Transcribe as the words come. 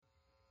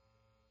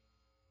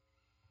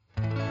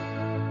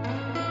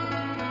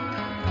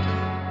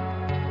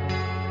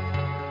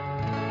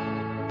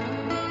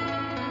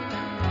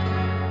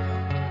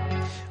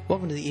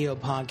Welcome to the EO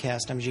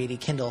Podcast. I'm JD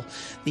Kindle.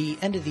 The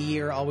end of the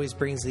year always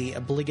brings the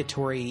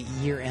obligatory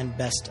year-end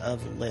best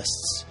of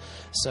lists.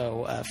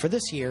 So for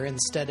this year,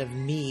 instead of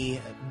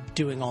me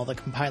doing all the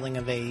compiling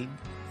of a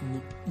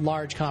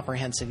large,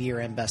 comprehensive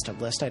year-end best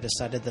of list, I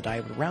decided that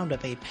I would round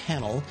up a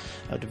panel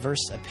of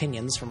diverse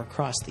opinions from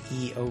across the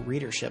EO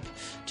readership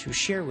to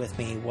share with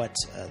me what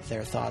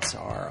their thoughts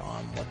are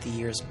on what the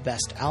year's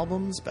best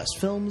albums, best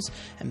films,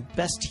 and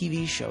best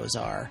TV shows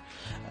are.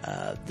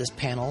 This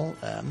panel,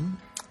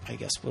 I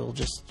guess we'll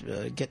just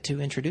get to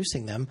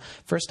introducing them.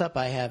 First up,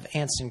 I have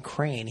Anson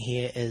Crane. He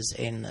is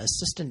an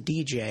assistant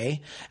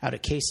DJ out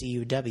at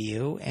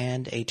KCUW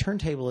and a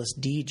turntablist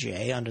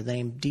DJ under the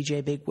name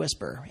DJ Big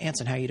Whisper.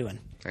 Anson, how you doing?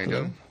 How you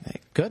doing?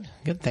 Good.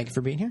 Thank you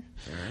for being here.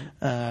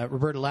 All right.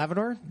 Roberta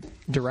Lavador,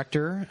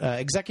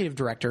 executive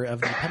director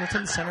of the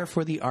Pendleton Center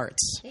for the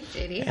Arts. Hey,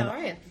 JD, how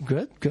are you?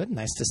 Good.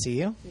 Nice to see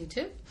you. You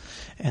too.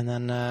 And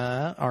then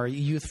our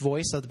youth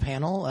voice of the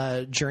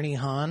panel, Journey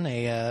Hahn,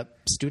 a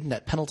student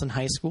at Pendleton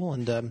High School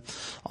and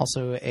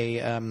also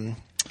a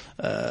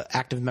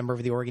active member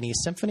of the Oregon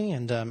East Symphony,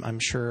 and I'm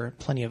sure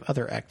plenty of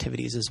other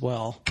activities as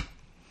well.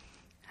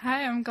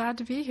 Hi, I'm glad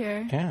to be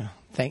here. Yeah,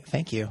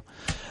 thank you.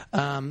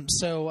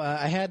 So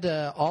I had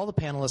all the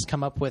panelists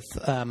come up with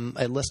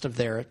a list of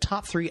their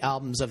top 3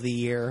 albums of the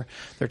year,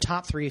 their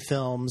top 3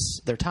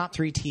 films, their top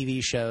 3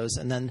 TV shows,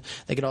 and then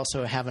they could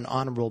also have an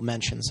honorable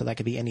mention. So that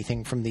could be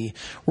anything from the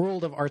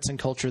world of arts and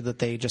culture that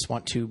they just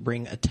want to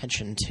bring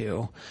attention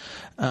to.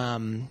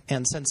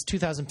 And since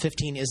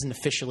 2015 isn't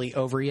officially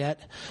over yet,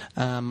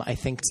 I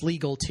think it's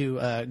legal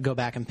to go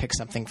back and pick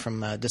something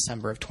from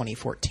December of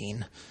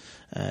 2014.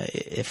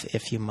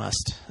 If you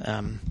must.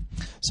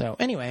 So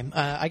anyway,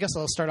 I guess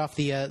I'll start off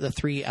the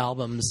 3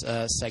 albums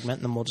segment,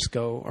 and then we'll just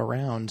go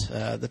around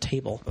the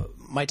table.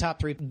 My top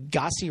 3: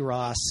 Gossi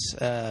Ross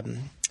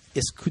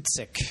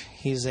Iskutsik.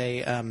 He's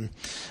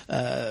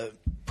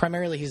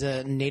primarily he's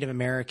a Native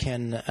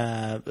American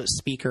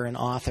speaker and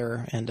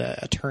author and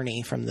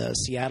attorney from the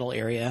Seattle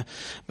area,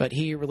 but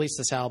he released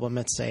this album.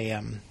 It's a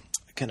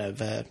kind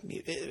of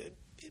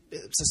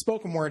it's a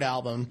spoken word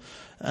album,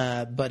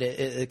 but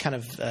it kind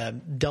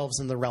of delves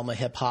in the realm of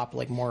hip hop,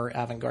 like more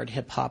avant-garde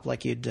hip hop,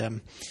 like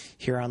you'd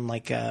hear on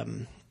like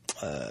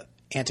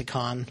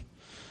Anticon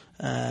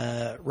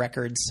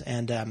records,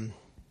 and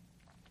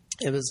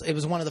it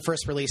was one of the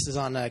first releases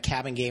on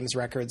Cabin Games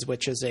Records,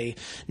 which is a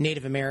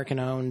Native American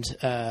owned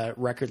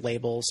record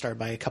label started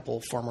by a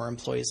couple former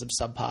employees of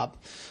Sub Pop.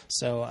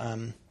 So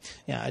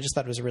I just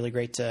thought it was a really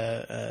great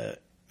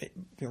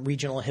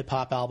regional hip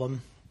hop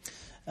album.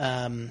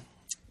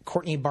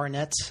 Courtney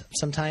Barnett.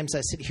 Sometimes I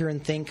sit here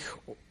and think,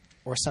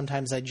 or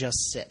sometimes I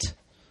just sit.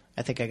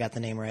 I think I got the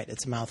name right.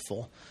 It's a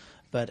mouthful,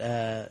 but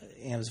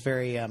it was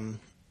very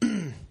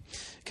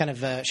kind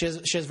of. She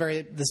has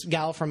very, this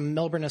gal from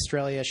Melbourne,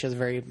 Australia. She has a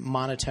very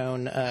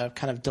monotone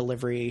kind of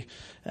delivery.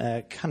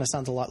 Kind of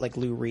sounds a lot like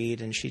Lou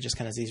Reed, and she just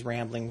kind of has these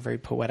rambling, very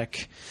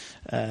poetic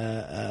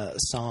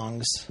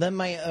songs. Then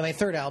my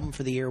third album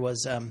for the year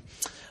was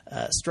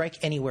Strike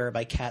Anywhere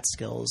by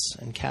Catskills,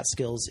 and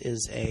Catskills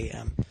is a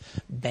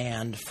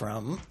band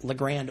from La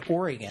Grande,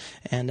 Oregon,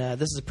 and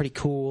this is a pretty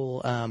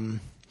cool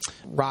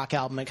rock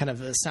album. It kind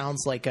of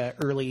sounds like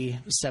early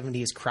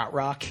 70s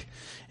krautrock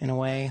in a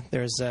way.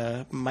 There's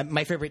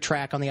my favorite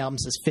track on the album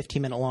is this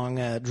 15-minute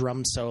long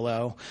drum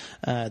solo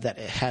that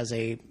has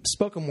a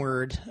spoken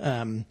word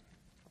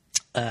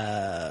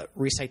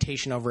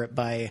recitation over it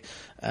by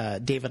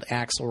David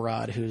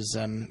Axelrod, who's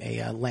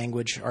a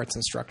language arts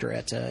instructor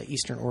at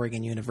Eastern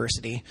Oregon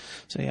University.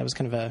 So it was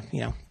kind of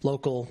a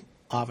local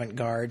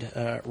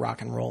avant-garde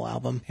rock and roll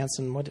album.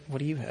 Anson, what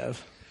do you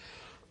have?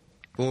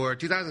 For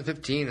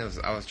 2015,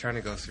 I was trying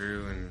to go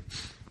through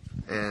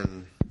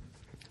and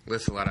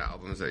list a lot of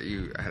albums that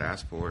you had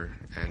asked for,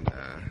 and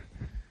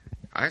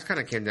I just kind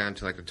of came down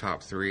to like the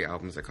top 3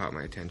 albums that caught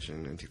my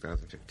attention in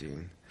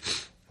 2015.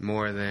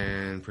 More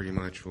than pretty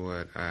much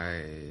what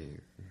I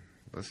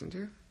listened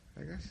to,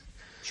 I guess.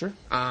 Sure.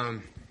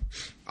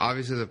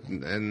 Obviously,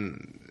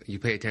 and you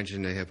pay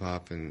attention to hip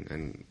hop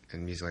and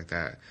music like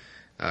that.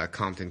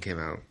 Compton came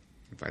out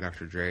by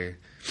Dr. Dre,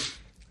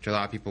 which a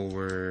lot of people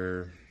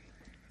were.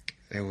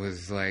 It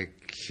was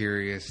like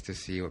curious to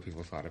see what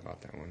people thought about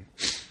that one.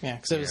 Yeah,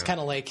 because it was kind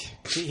of like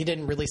he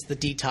didn't release the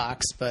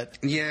Detox, but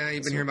yeah,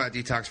 you've been hearing about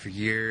Detox for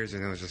years,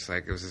 and it was just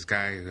like it was this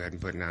guy who hadn't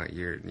put out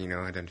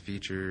had done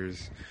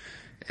features.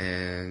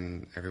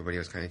 And everybody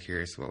was kind of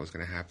curious what was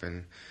going to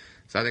happen.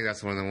 So I think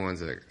that's one of the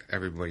ones that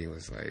everybody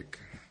was like,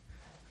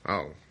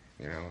 oh,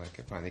 like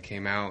it finally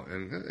came out.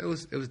 And it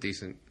was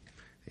decent.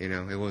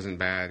 It wasn't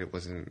bad. It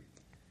wasn't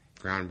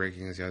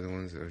groundbreaking as the other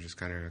ones. It was just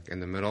kind of in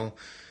the middle.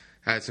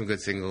 Had some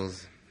good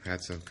singles. Had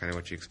some kind of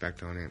what you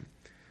expect on it.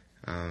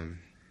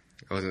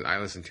 I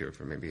listened to it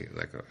for maybe,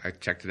 I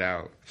checked it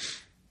out,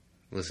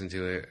 listened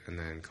to it, and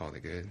then called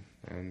it good.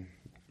 And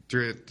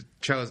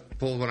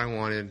pulled what I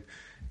wanted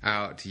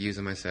out to use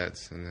in my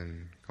sets, and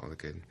then called it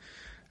good.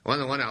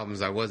 One of the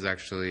albums I was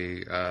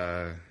actually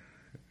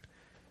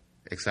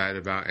excited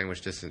about, and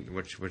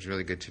which was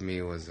really good to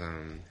me, was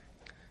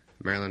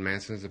Marilyn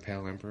Manson's "The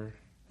Pale Emperor."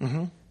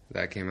 Mm-hmm.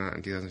 that came out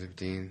in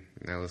 2015,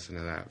 and I listened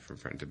to that from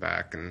front to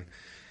back. And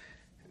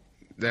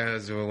that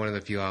was one of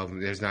the few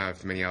albums. There's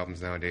not many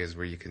albums nowadays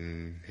where you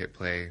can hit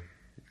play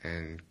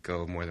and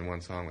go more than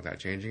one song without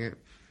changing it.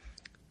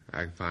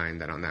 I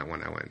find that on that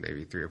one, I went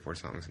maybe 3 or 4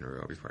 songs in a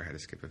row before I had to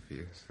skip a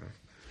few. So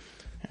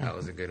that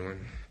was a good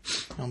one.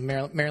 Well,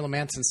 Marilyn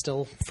Manson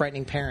still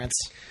frightening parents.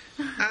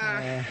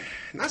 Not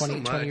 20, so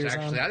much,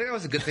 actually. I think that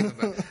was a good thing.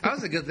 That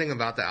was a good thing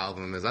about the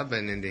album is I've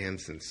been into him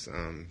since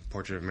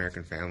Portrait of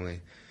American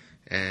Family,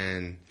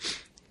 and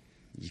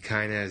you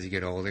kind of, as you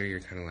get older, you're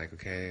kind of like,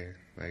 okay,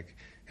 like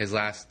his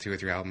last 2 or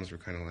 3 albums were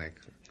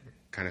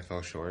kind of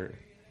fell short.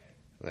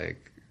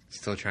 Like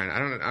still trying. I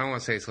don't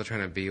want to say still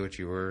trying to be what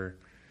you were.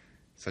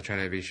 Still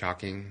trying to be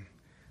shocking.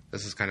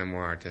 This is kind of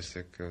more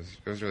artistic. It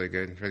was really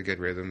good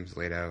rhythms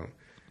laid out.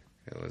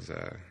 It was.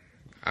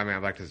 I mean, I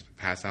liked his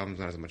past albums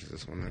not as much as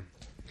this one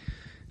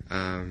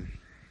though.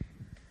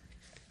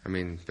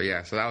 But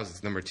yeah. So that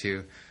was number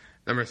 2.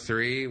 Number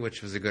 3,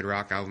 which was a good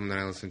rock album that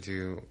I listened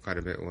to quite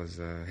a bit, was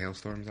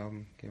Hailstorms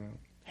album came out.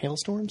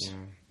 Hailstorms?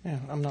 Yeah,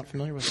 I'm not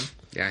familiar with them.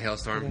 Yeah,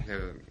 Hailstorm. Yeah.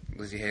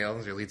 Lizzie Hale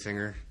is your lead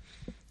singer.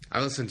 I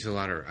listen to a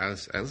lot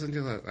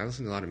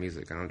of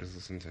music. I don't just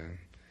listen to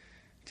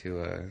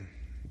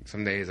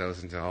some days I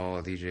listen to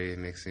all DJ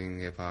mixing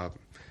hip hop.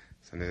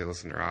 Some days I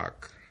listen to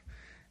rock.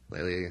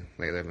 Lately I've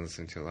been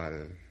listening to a lot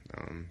of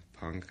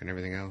punk and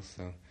everything else.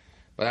 So,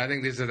 but I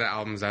think these are the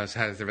albums I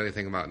had to really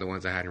think about. The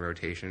ones I had in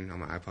rotation on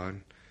my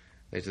iPod.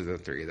 These are the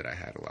 3 that I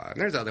had a lot.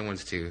 And there's other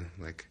ones too,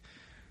 like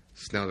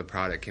Snow the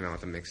Product came out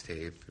with a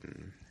mixtape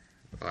and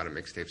a lot of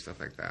mixtape stuff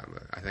like that.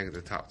 But I think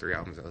the top 3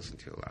 albums I listen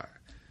to a lot,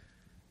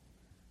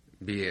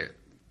 be it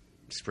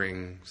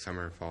spring,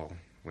 summer, fall,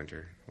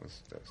 winter,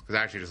 was those. Because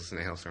I actually just listened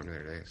to Hailstorm the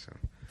other day. So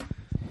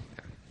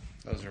yeah,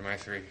 those are my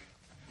 3.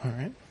 All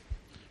right,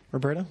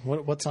 Roberta,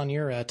 what's on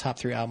your top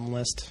 3 album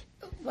list?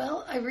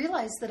 Well, I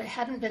realized that I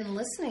hadn't been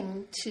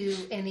listening to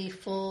any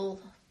full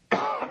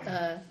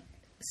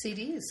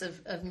CDs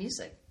of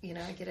music. You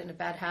know, I get in a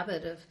bad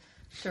habit of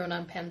throwing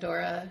on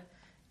Pandora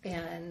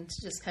and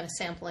just kind of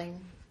sampling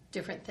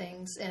different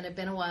things. And it'd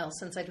been a while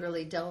since I'd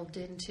really delved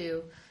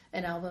into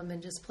an album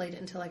and just played it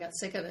until I got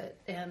sick of it.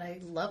 And I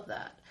love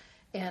that.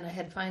 And I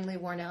had finally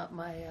worn out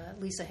my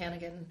Lisa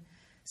Hannigan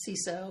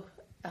CISO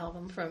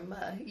album from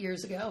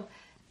years ago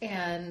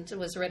and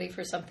was ready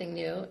for something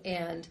new.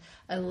 And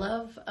I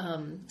love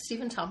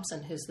Stephen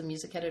Thompson, who's the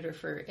music editor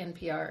for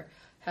NPR,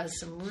 has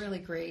some really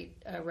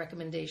great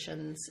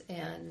recommendations.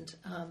 And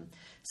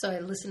so I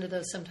listen to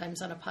those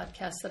sometimes on a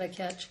podcast that I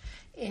catch,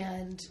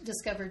 and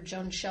discovered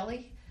Joan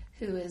Shelley,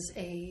 who is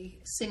a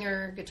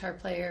singer, guitar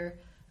player,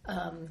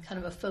 kind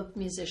of a folk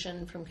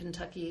musician from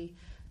Kentucky.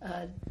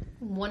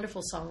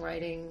 Wonderful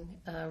songwriting,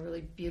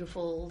 really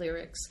beautiful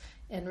lyrics,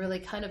 and really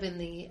kind of in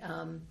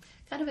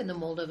the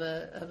mold of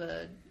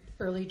a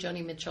early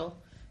Joni Mitchell.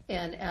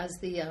 And as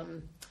the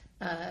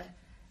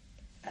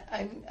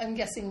I'm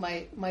guessing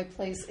my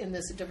place in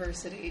this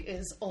diversity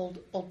is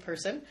old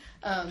person,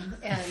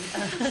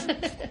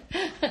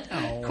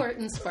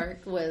 Courtney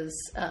Spark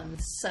was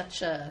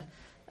such a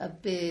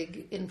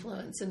big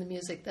influence in the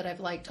music that I've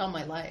liked all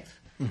my life.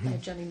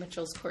 Joni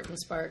Mitchell's Courtney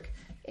Spark.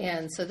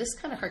 And so this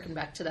kind of harkened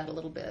back to that a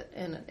little bit.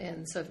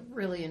 And so I've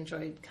really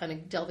enjoyed kind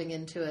of delving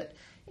into it.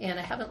 And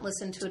I haven't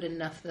listened to it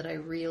enough that I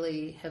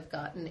really have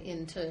gotten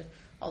into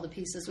all the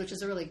pieces, which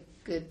is a really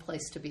good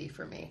place to be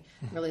for me.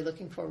 I'm really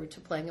looking forward to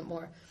playing it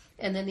more.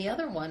 And then the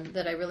other one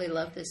that I really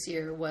loved this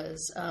year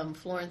was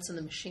Florence and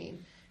the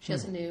Machine. She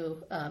has a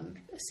new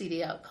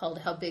CD out called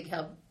How Big,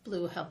 How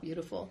Blue, How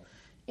Beautiful.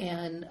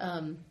 And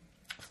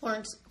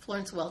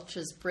Florence Welch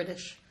is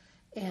British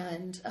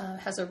and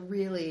has a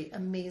really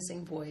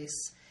amazing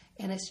voice.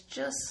 And it's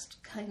just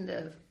kind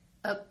of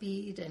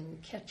upbeat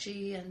and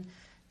catchy and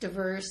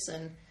diverse.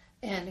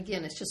 And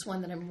again, it's just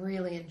one that I'm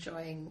really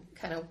enjoying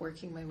kind of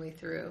working my way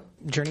through.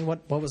 Journey,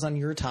 what was on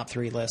your top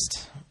 3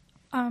 list?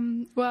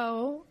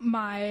 Well,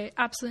 my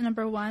absolute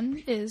number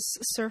 1 is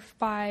Surf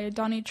by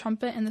Donnie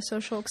Trumpet and the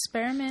Social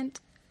Experiment.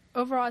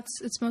 Overall,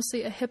 it's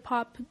mostly a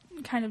hip-hop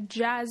kind of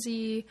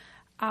jazzy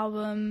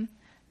album.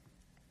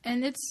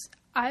 And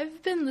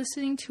I've been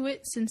listening to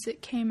it since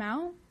it came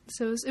out.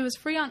 So it was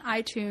free on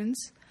iTunes.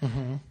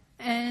 Mm-hmm.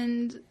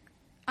 And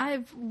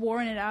I've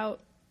worn it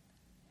out.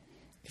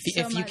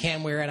 If you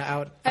can wear it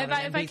out on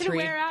if I can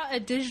wear out a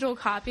digital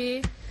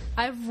copy,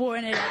 I've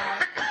worn it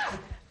out.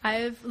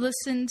 I've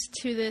listened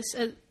to this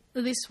at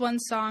least one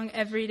song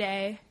every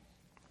day.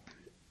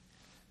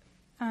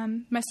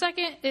 My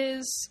second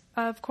is,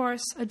 of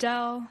course,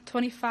 Adele,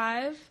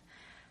 25.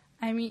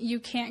 I mean, you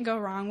can't go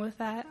wrong with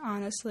that,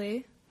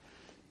 honestly.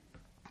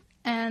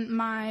 And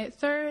my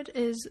third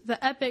is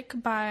The Epic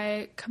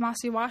by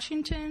Kamasi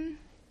Washington.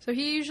 So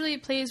he usually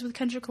plays with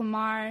Kendrick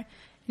Lamar, and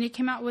he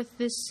came out with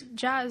this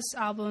jazz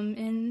album.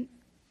 And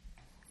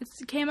it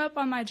came up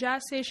on my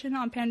jazz station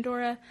on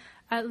Pandora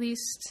at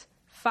least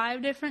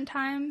 5 different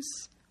times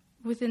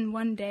within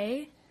one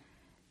day.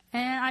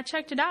 And I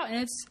checked it out,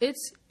 and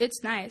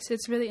it's nice.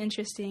 It's really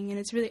interesting, and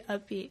it's really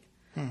upbeat.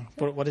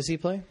 What does he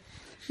play?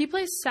 He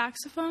plays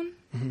saxophone.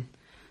 Mm-hmm.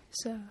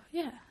 So,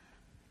 yeah.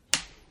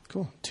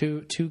 Cool.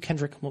 Two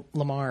Kendrick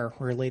Lamar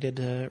related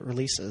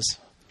releases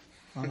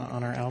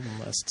on our album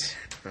list.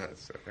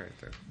 That's right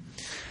there.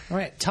 All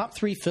right, top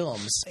 3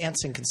 films.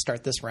 Anson can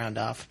start this round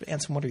off.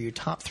 Anson, what are your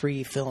top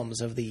 3 films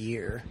of the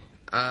year?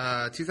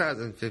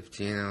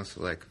 2015. I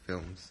also like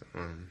films.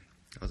 I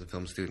was a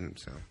film student,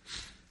 so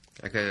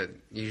I get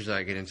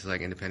into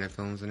like independent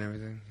films and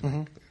everything.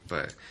 Mm-hmm.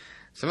 But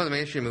some of the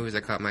mainstream movies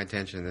that caught my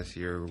attention this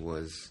year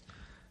was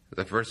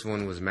the first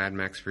one was Mad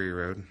Max Fury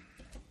Road.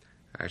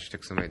 I actually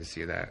took somebody to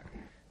see that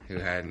who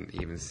hadn't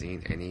even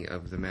seen any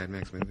of the Mad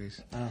Max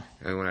movies. Oh.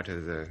 And we went out to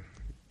the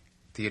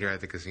theater at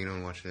the casino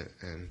and watched it,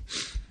 and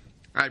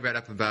I read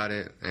up about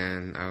it,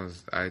 and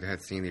I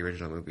had seen the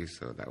original movie,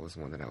 so that was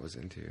one that I was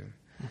into.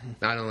 Mm-hmm.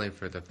 Not only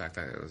for the fact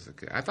that it was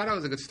I thought it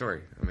was a good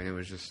story. I mean, it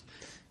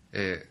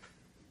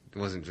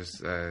wasn't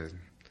just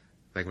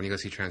like when you go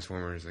see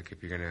Transformers. Like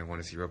if you're gonna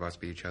want to see robots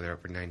beat each other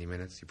up for 90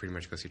 minutes, you pretty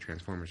much go see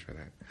Transformers for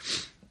that.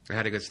 It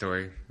had a good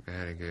story. It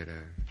had a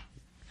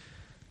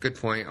good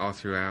point all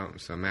throughout.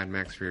 So Mad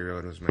Max Fury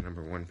Road was my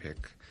number 1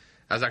 pick.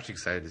 I was actually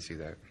excited to see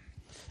that.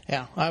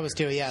 Yeah, I was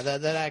too. Yeah,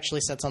 that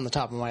actually sits on the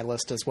top of my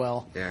list as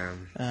well. Yeah.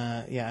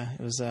 Yeah,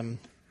 it was.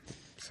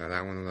 So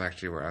that one was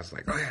actually where I was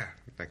like, oh yeah.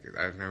 Like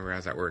I remember I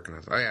was at work and I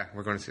was like, oh yeah,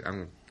 I'm going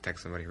to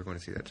text somebody. We're going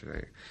to see that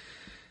today.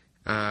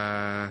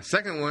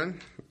 Second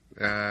one,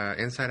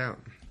 Inside Out.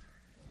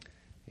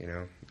 You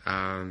know,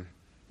 I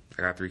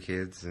got 3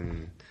 kids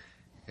and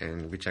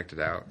we checked it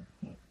out,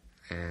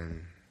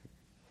 and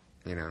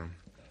you know,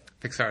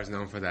 Pixar is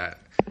known for that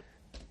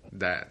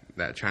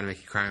trying to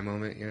make you cry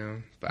moment, you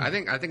know. But I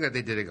think that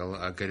they did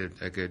a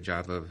good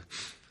job of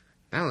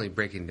not only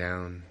breaking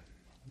down,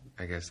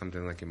 I guess,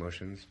 something like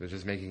emotions, but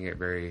just making it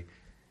very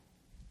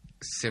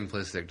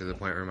simplistic to the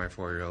point where my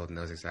 4-year-old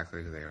knows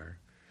exactly who they are.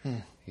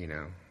 You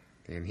know,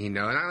 and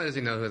not only does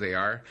he know who they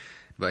are,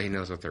 but he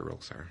knows what their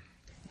roles are.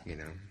 You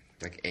know,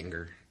 like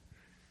anger.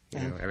 You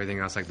know, everything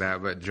else like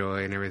that, but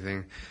joy and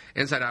everything.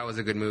 Inside Out was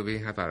a good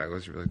movie. I thought it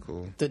was really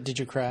cool. Did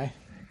you cry?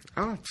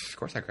 Oh, of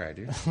course I cried,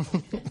 dude.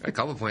 A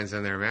couple points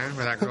in there, man,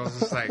 where that girl's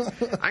just like, I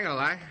ain't gonna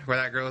lie, where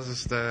that girl's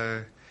just,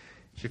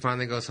 she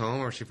finally goes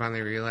home, or she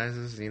finally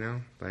realizes, you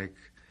know, like,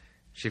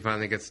 she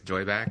finally gets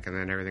joy back, and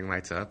then everything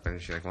lights up, and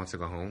she, like, wants to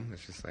go home.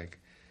 It's just like,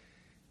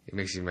 it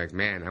makes you like,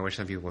 man, I wish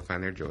some people would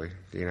find their joy,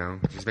 you know?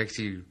 It just makes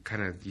you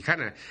kind of,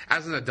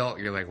 as an adult,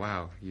 you're like,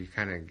 wow, you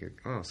kind of get,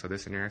 oh, so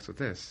this interacts with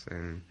this,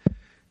 and,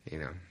 you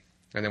know.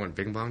 And then when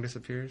Bing Bong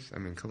disappears, I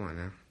mean, come on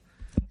now.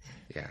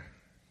 Yeah,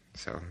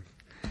 so...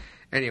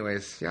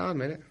 Anyways, yeah, I'll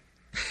admit it.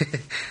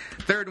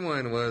 Third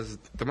one was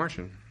The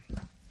Martian.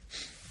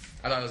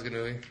 I thought it was a good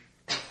movie.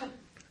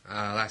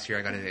 Last year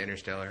I got into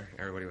Interstellar.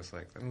 Everybody was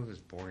like, that movie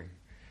was boring.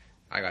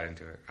 I got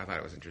into it. I thought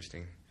it was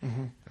interesting.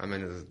 Mm-hmm. I'm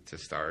into the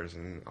stars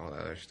and all that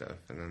other stuff.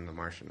 And then The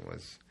Martian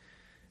was...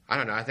 I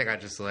don't know. I think I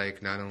just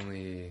like not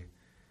only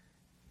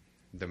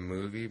the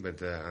movie, but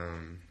the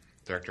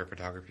director of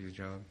photography's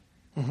job.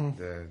 Mm-hmm.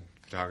 The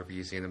photography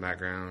you see in the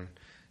background,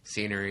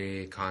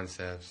 scenery,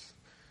 concepts...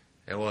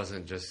 It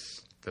wasn't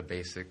just the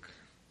basic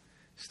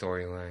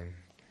storyline.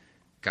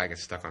 Guy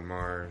gets stuck on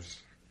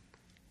Mars.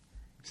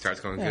 Starts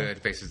going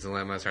good, faces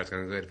dilemma, starts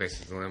going good,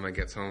 faces dilemma,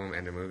 gets home,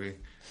 end of movie.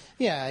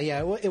 Yeah.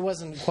 It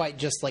wasn't quite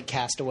just like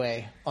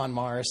Castaway on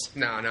Mars.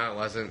 No, it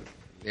wasn't.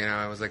 You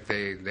know, it was like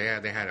they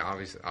had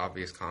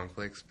obvious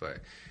conflicts,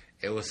 but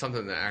it was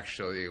something that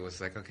actually was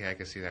like, okay, I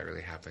can see that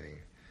really happening.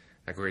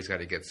 Like where he's got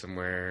to get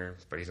somewhere,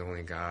 but he's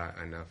only got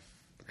enough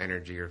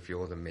energy or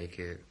fuel to make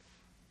it.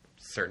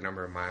 Certain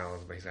number of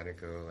miles, but he's had to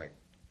go like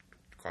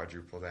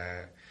quadruple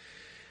that,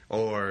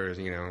 or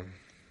you know,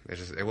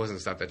 it wasn't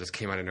stuff that just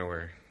came out of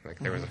nowhere. Like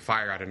there was a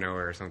fire out of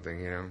nowhere or something,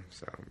 you know.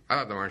 So I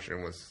thought The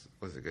Martian was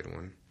a good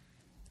one.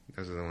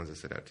 Those are the ones that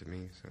stood out to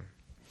me. So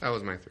that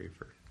was my 3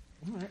 for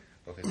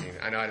 15.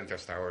 I know I didn't throw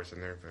Star Wars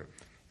in there, but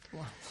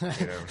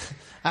you know,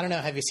 I don't know.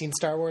 Have you seen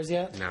Star Wars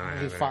yet? No, I haven't.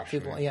 haven't. Fought Actually.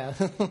 people? Yeah.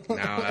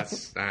 No,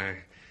 that's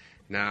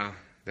no.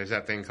 There's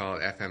that thing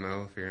called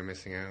FMO, fear of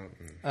missing out.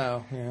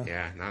 Oh, yeah.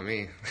 Yeah, not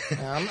me.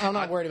 I'm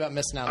not worried about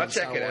missing out on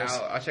Star Wars.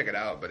 I'll check it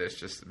out, but it's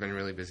just been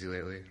really busy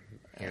lately.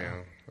 You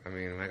know, I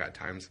mean, when I got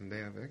time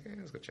someday, I'll be like,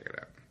 let's go check it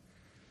out.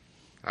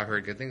 I've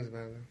heard good things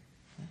about it, though.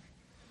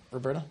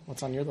 Roberta,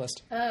 what's on your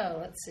list? Oh,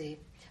 let's see.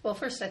 Well,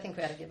 first, I think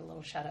we ought to give a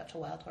little shout out to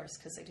Wild Horse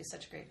because they do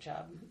such a great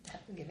job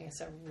giving us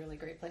a really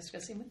great place to go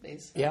see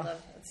movies. Yeah. I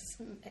love it. It's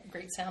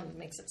great sound. It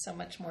makes it so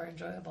much more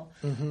enjoyable.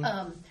 Mm-hmm.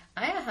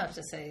 I have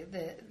to say,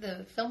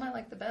 the film I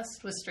liked the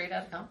best was Straight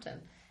Outta Compton.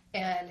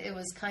 And it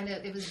was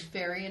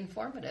very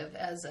informative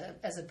as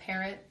a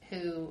parent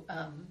who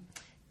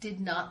did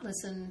not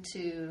listen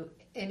to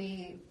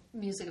any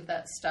music of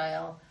that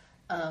style,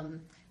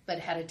 but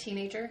had a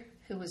teenager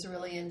who was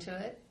really into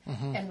it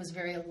and was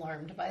very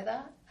alarmed by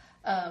that.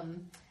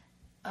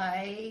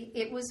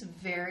 It was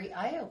very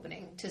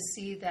eye-opening to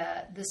see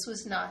that this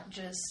was not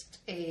just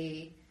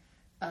a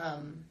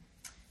kind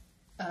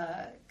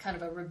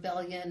of a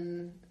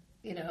rebellion,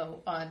 you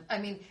know, that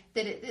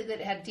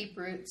it had deep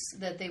roots,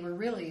 that they were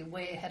really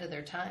way ahead of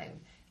their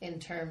time. in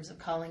terms of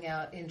calling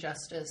out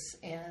injustice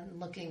and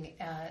looking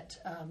at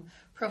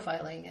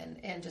profiling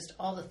and just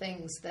all the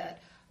things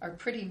that are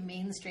pretty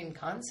mainstream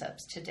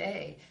concepts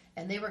today.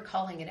 And they were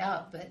calling it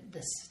out, but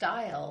the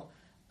style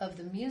of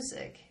the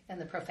music and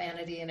the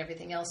profanity and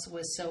everything else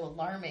was so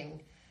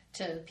alarming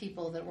to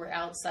people that were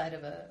outside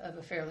of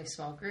a fairly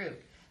small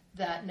group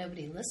that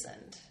nobody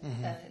listened.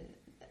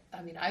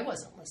 I mean, I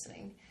wasn't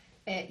listening,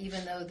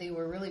 even though they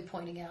were really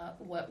pointing out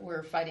what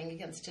we're fighting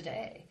against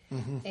today.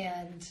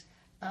 And,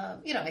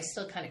 I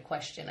still kind of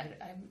question.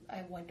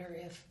 I wonder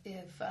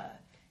if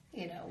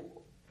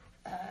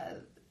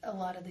a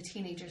lot of the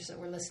teenagers that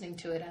were listening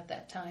to it at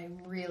that time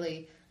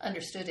really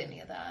understood any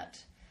of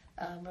that.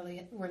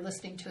 Really were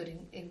listening to it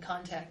in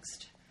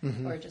context,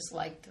 or just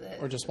liked the,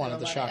 or just wanted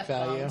the shock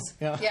value.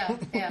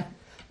 Yeah.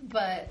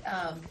 But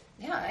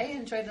I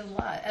enjoyed it a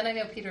lot, and I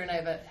know Peter and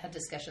I have had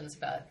discussions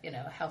about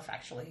how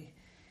factually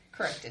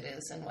correct it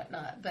is and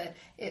whatnot. But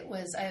it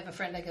was. I have a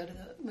friend I go to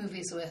the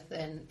movies with,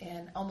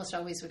 and almost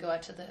always we go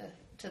out to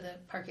the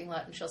parking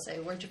lot, and she'll say,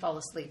 "Where'd you fall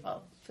asleep?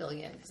 I'll fill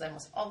you in," because I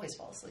almost always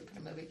fall asleep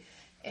in a movie.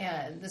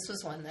 And this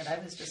was one that I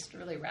was just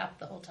really rapt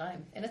the whole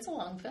time. And it's a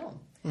long film,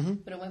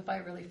 but it went by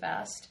really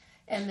fast.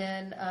 And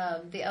then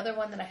the other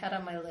one that I had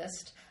on my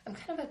list, I'm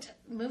kind of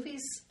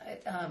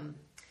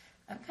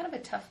I'm kind of a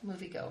tough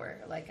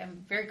moviegoer. Like,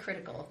 I'm very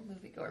critical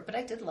moviegoer, but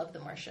I did love The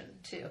Martian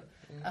too.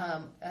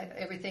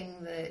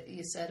 Everything that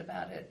you said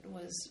about it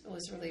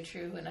was really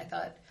true, and I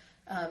thought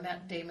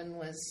Matt Damon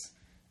was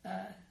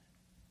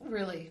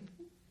really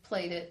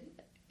played it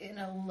in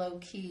a low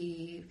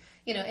key,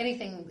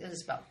 anything that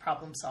is about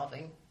problem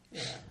solving,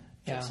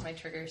 trips my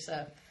trigger.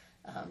 So,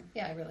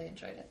 I really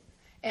enjoyed it.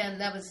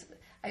 And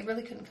I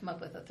really couldn't come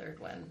up with a third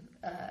one.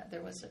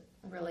 There was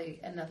really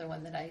another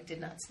one that I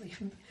did not sleep.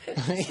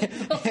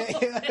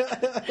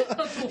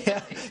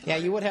 Yeah,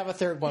 you would have a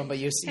third one, but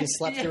you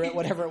slept through it,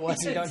 whatever it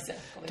was. You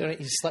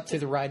you slept through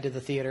the ride to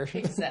the theater.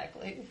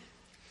 Exactly.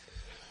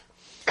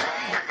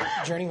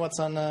 Journey, what's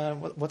on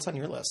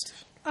your list?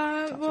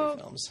 Top 3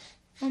 films.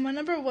 Well, my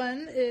number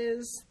 1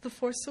 is The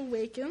Force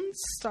Awakens,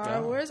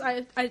 Star Wars.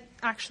 I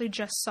actually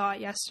just saw it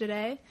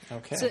yesterday.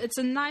 Okay. So it's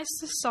a nice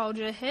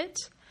nostalgia hit.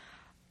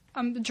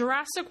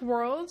 Jurassic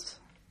World,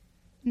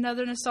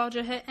 another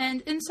nostalgia hit,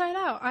 and Inside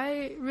Out.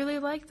 I really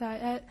like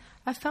that.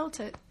 I felt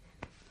it,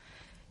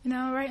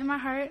 right in my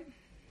heart.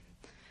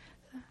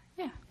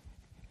 Yeah.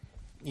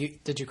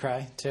 Did you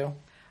cry too?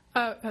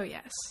 Oh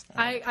yes.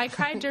 I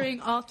cried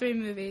during all 3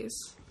 movies,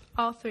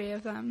 all 3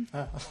 of them.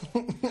 Oh.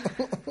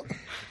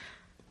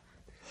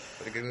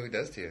 What a good movie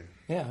does to you.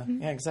 Yeah,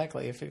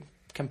 exactly. If it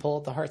can pull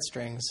at the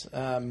heartstrings.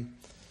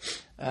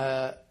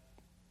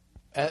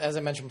 As I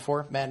mentioned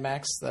before, Mad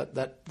Max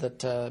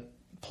that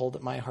pulled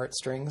at my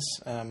heartstrings.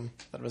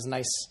 That was a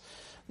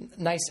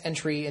nice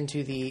entry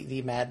into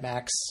the Mad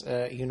Max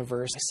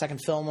universe. The second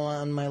film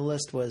on my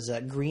list was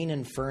Green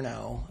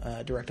Inferno,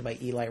 directed by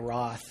Eli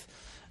Roth.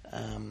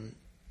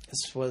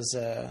 This was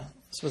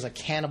a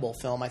cannibal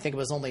film. I think it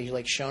was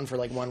only shown for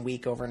 1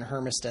 week over in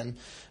Hermiston,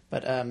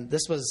 but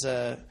this was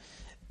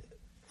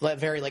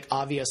very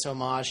obvious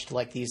homage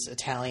to these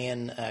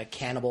Italian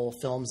cannibal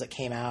films that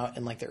came out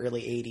in the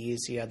early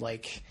 80s. You had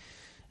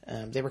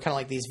they were kind of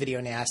like these video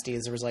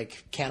nasties. There was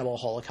Cannibal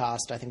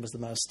Holocaust, I think, was the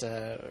most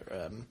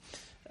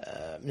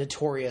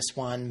notorious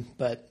one.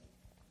 But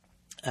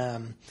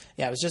it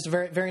was just a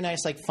very, very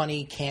nice,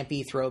 funny,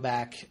 campy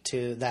throwback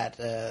to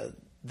that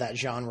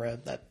genre,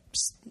 that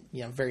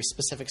very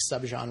specific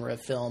subgenre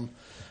of film.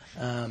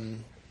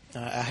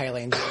 I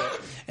highly enjoyed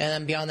it. And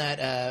then beyond that,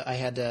 I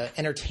had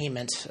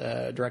Entertainment,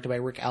 directed by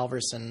Rick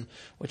Alverson,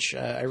 which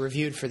I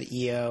reviewed for the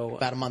EO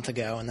about a month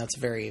ago, and that's a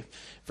very,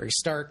 very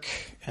stark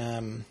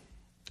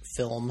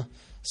film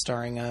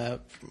starring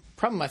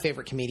probably my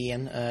favorite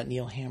comedian,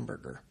 Neil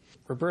Hamburger.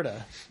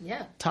 Roberta.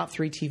 Yeah. Top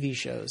 3 TV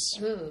shows.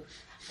 Ooh,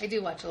 I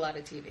do watch a lot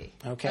of TV.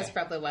 Okay. That's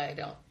probably why I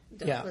don't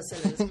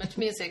listen to as much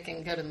music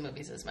and go to the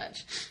movies as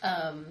much.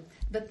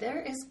 But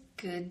there is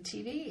good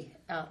TV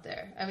out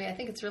there. I mean, I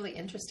think it's really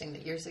interesting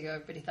that years ago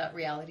everybody thought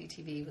reality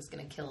TV was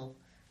going to kill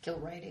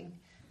writing.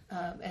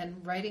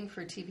 And writing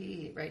for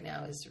TV right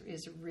now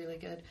is really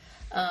good.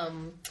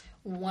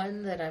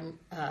 One that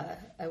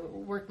I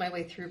worked my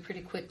way through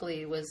pretty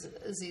quickly was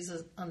Aziz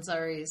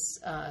Ansari's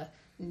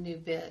new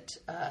bit,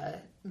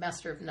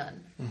 Master of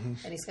None. Mm-hmm.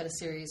 And he's got a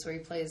series where he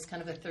plays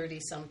kind of a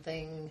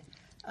 30-something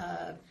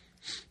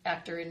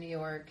actor in New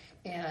York.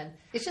 And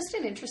it's just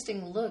an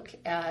interesting look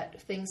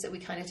at things that we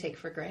kind of take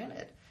for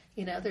granted.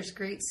 There's a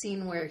great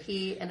scene where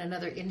he and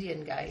another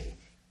Indian guy,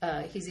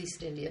 he's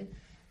East Indian,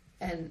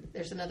 and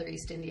there's another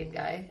East Indian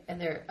guy, and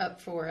they're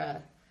up for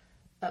a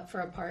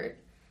part.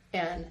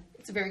 And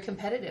it's very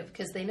competitive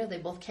because they know they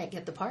both can't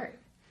get the part.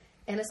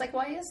 And it's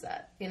why is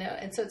that?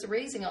 And so it's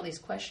raising all these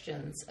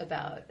questions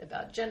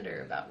about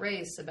gender, about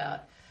race,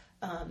 about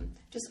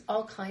just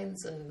all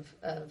kinds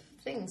of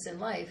things in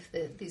life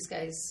that these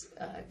guys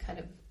kind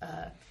of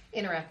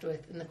interact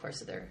with in the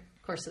course of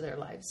their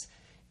lives.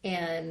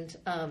 And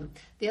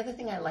the other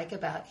thing I like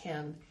about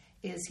him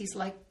is he's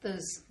like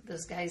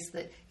those guys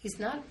that he's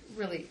not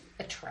really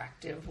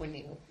attractive when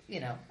you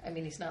know, I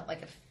mean, he's not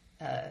like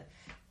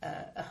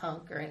a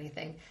hunk or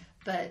anything,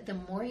 but the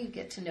more you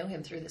get to know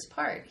him through this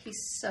part, he's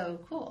so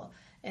cool.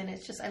 And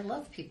it's just, I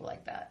love people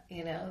like that,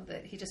 you know,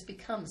 that he just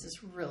becomes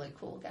this really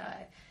cool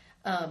guy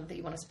that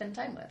you want to spend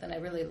time with. And I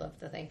really love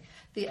the thing.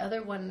 The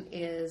other one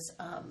is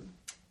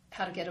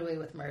How to Get Away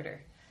with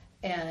Murder.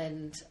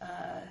 And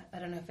I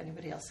don't know if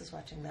anybody else is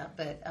watching that,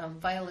 but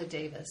Viola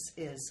Davis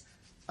is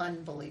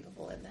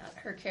unbelievable in that.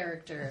 Her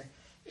character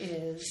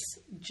is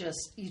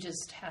just, you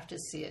just have to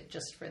see it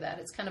just for that.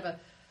 It's kind of a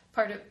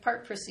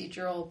part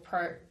procedural,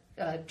 part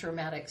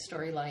dramatic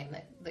storyline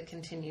that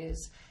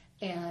continues.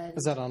 And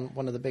is that on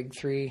one of the big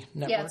three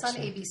networks? Yeah, it's on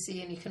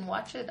ABC, and you can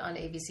watch it on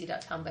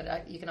abc.com,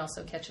 but you can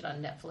also catch it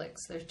on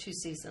Netflix. There's 2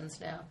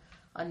 seasons now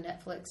on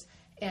Netflix.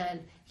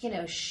 And, you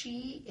know,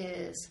 she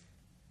is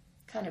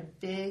kind of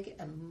big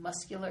and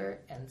muscular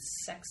and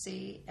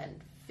sexy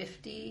and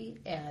 50.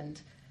 And,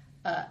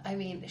 I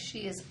mean,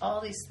 she is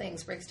all these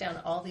things, breaks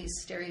down all these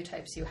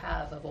stereotypes you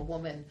have of a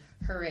woman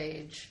her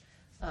age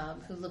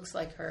who looks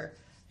like her.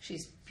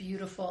 She's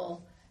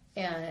beautiful,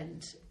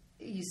 and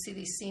you see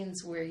these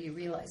scenes where you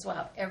realize,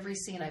 wow, every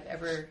scene I've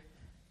ever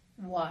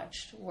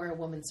watched where a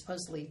woman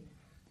supposedly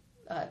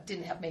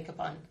didn't have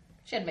makeup on,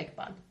 she had makeup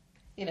on.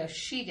 You know,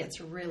 she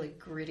gets really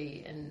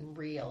gritty and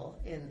real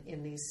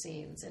in these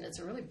scenes, and it's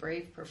a really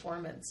brave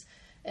performance,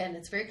 and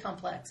it's very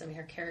complex. I mean,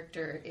 her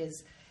character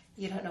is,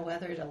 you don't know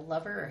whether to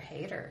love her or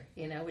hate her,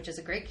 you know, which is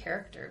a great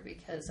character,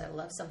 because I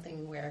love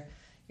something where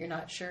you're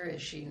not sure,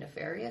 is she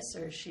nefarious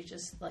or is she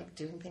just like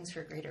doing things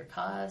for a greater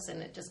cause,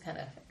 and it just kind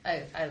of,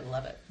 I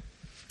love it.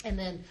 And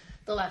then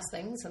the last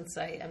thing, since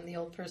I am the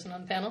old person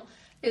on the panel,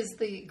 is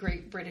the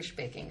Great British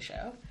Baking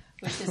Show,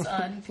 which is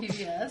on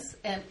PBS,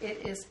 and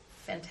it is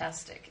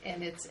fantastic.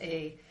 And it's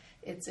a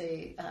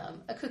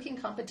cooking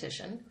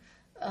competition,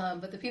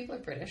 but the people are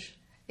British.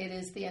 It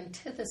is the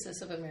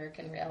antithesis of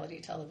American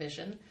reality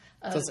television.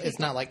 So it's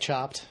not like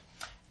Chopped?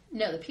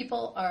 No, the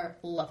people are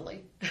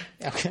lovely.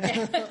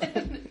 Okay.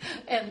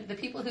 and the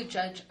people who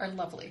judge are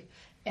lovely.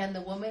 And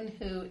the woman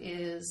who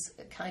is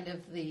kind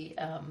of the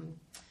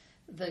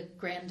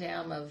grand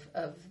dame of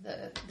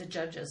the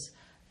judges,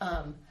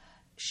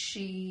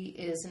 she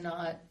is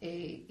not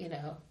a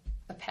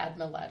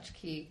Padma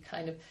Latchkey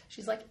kind of,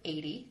 she's like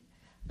 80,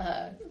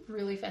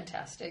 really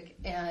fantastic.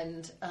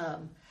 And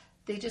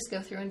they just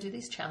go through and do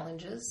these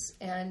challenges,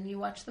 and you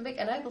watch them bake.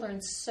 And I've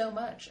learned so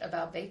much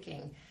about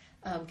baking,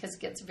 because it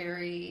gets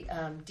very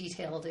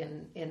detailed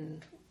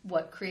in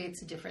what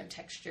creates different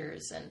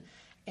textures,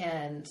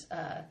 and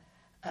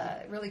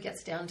it really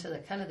gets down to the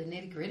kind of the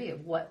nitty gritty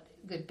of what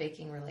good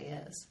baking really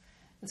is.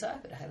 And so I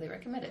would highly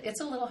recommend it. It's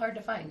a little hard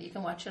to find. You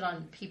can watch it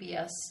on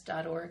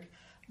pbs.org,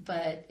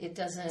 but it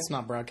doesn't. It's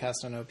not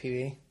broadcast on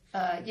OPB?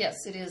 Yes,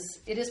 it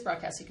is. It is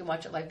broadcast. You can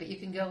watch it live, but you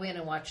can go in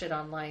and watch it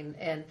online.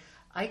 And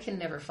I can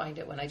never find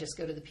it when I just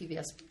go to the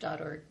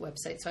pbs.org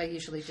website. So I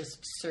usually just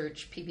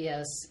search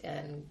PBS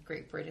and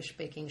Great British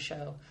Baking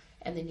Show,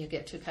 and then you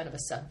get to kind of a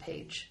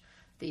sub-page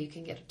that you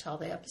can get to all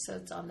the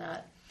episodes on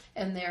that.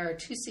 And there are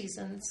 2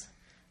 seasons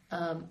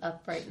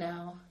up right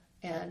now,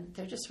 and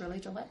they're just really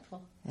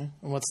delightful. Yeah.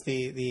 And what's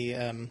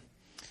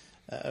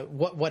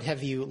what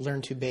have you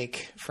learned to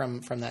bake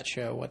from that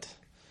show?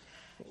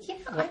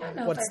 I don't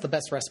know. What's the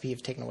best recipe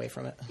you've taken away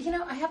from it? You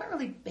know, I haven't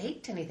really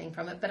baked anything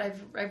from it, but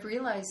I've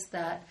realized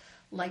that,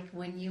 like,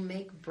 when you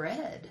make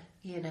bread,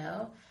 you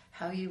know,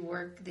 how you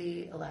work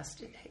the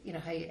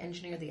how you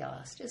engineer the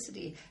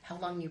elasticity, how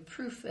long you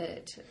proof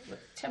it, what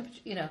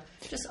temperature, you know,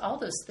 just all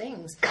those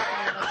things. There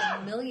are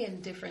like a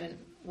million different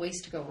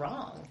ways to go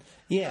wrong.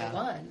 Yeah. For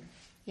one,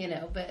 you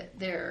know, but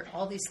there are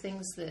all these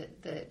things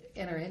that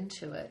enter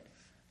into it.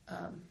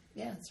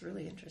 It's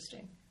really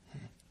interesting.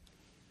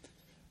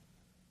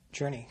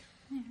 Journey.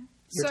 Yeah.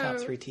 Your top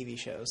 3 TV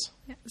shows.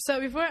 Yeah.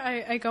 So before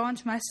I go on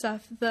to my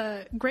stuff,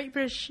 the Great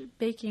British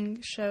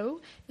Baking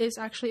Show is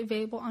actually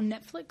available on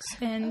Netflix,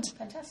 and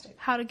fantastic.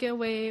 How to Get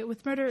Away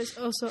with Murder is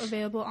also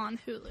available on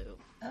Hulu.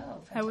 Oh,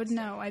 fantastic. I would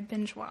know. I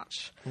binge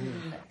watch.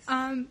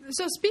 Nice.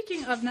 So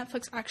speaking of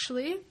Netflix,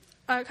 actually,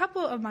 a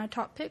couple of my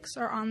top picks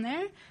are on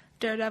there: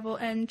 Daredevil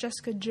and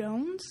Jessica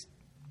Jones.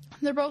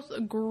 They're both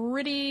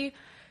gritty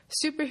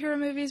superhero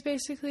movies,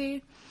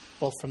 basically.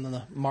 Both from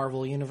the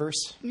Marvel Universe?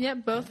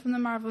 Yep, both from the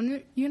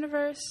Marvel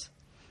Universe.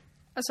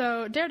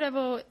 So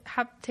Daredevil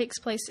takes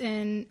place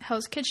in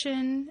Hell's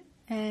Kitchen,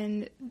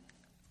 and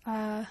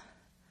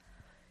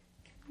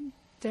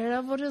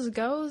Daredevil just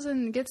goes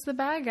and gets the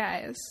bad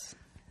guys.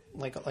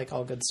 Like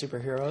all good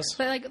superheroes?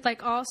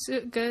 Like all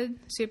good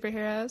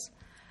superheroes.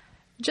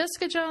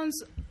 Jessica Jones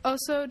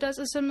also does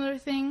a similar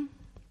thing.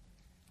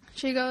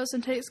 She goes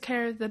and takes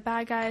care of the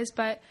bad guys,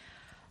 but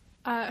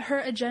her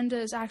agenda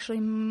is actually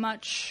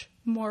much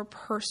more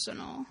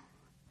personal.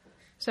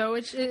 So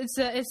it's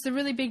a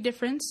really big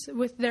difference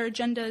with their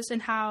agendas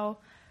and how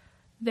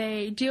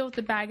they deal with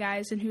the bad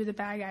guys and who the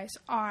bad guys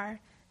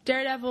are.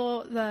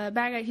 Daredevil, the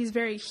bad guy, he's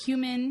very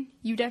human.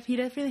 He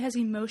definitely has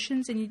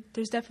emotions, and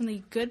there's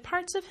definitely good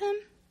parts of him.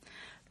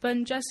 But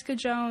in Jessica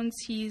Jones,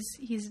 he's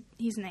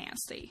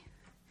nasty.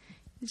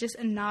 He's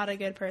just not a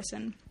good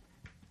person.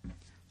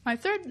 My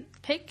third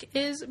pick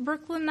is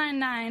Brooklyn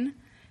Nine-Nine.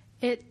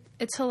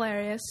 It's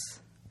hilarious.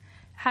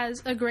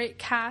 Has a great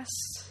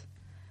cast.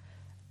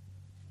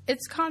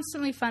 It's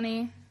constantly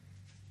funny.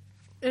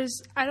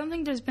 I don't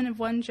think there's been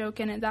one joke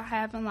in it that I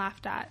haven't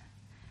laughed at.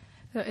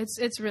 So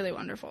it's really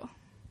wonderful.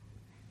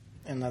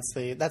 And that's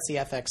the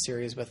FX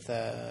series with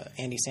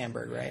Andy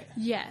Samberg, right?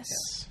 Yes.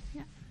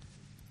 Yes.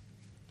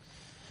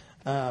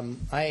 Yeah.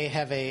 I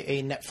have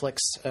a Netflix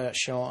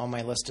show on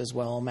my list as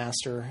well,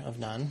 Master of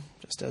None,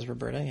 just as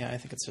Roberta. Yeah, I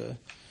think it's a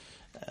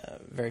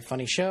very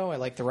funny show. I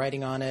like the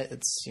writing on it.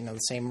 It's the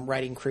same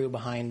writing crew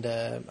behind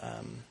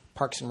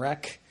Parks and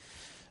Rec.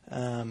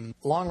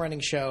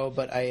 Long-running show,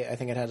 but I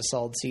think it had a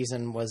solid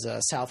season, was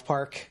South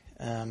Park.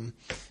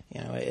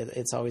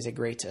 It's always a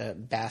great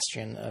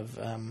bastion of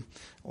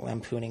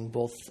lampooning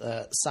both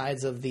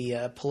sides of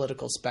the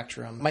political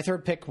spectrum. My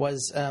third pick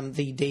was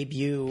the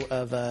debut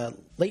of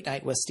Late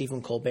Night with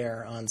Stephen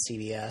Colbert on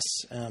CBS.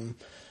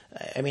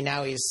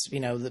 Now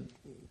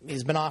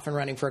he's been off and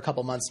running for a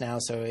couple months now,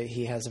 so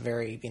he has a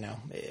very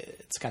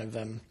it's kind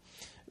of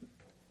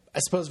I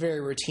suppose very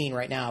routine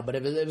right now, but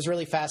it was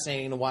really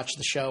fascinating to watch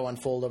the show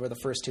unfold over the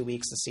first 2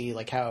 weeks to see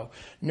like how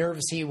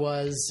nervous he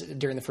was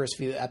during the first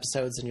few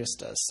episodes and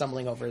just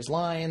stumbling over his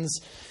lines,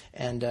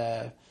 and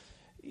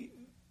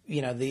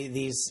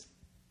these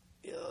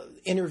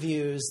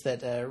interviews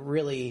that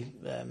really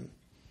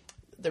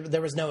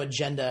there was no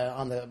agenda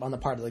on the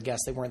part of the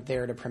guests. They weren't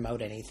there to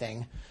promote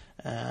anything.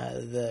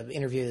 The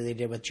interview that they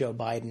did with Joe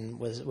Biden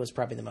was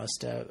probably the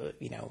most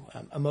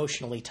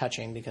emotionally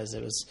touching, because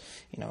it was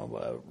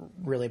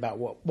really about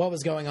what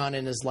was going on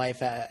in his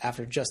life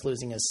after just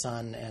losing his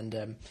son, and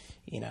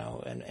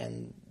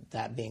and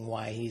that being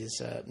why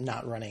he's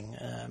not running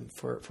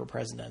for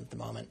president at the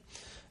moment.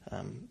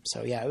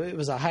 It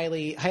was a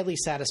highly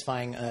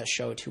satisfying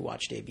show to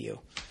watch debut.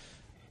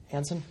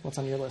 Hanson, what's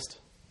on your list?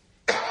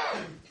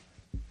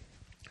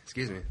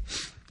 Excuse me.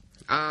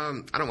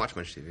 I don't watch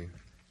much TV.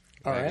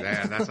 All right.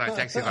 Yeah, that's what I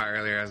texted you about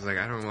earlier. I was like,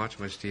 I don't watch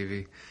much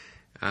TV.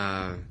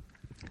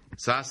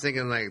 So I was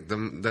thinking, like,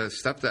 the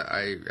stuff that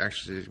I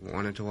actually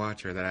wanted to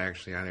watch, or that I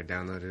actually either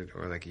downloaded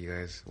or, like, you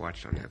guys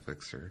watched on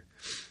Netflix or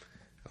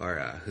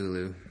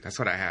Hulu. That's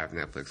what I have,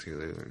 Netflix,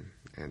 Hulu.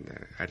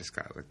 And I just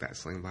got, like, that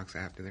Slingbox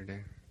app the other day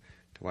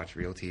to watch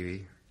real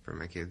TV for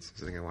my kids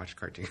so they can watch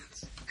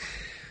cartoons.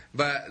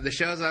 But the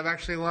shows I've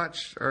actually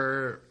watched,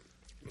 or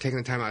taking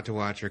the time out to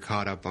watch, or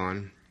caught up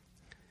on,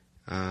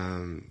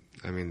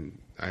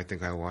 I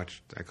think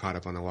I caught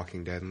up on The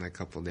Walking Dead in like a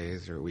couple of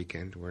days or a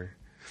weekend where,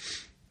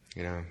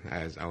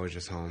 as I was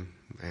just home.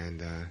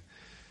 And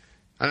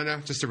I don't know,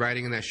 just the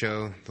writing in that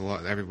show,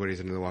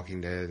 everybody's into The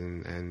Walking Dead.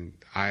 And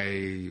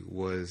I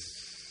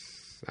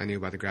knew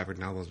about the graphic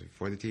novels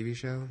before the TV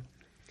show.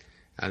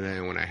 And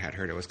then when I had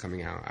heard it was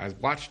coming out, I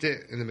watched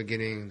it in the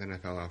beginning, then I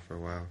fell off for a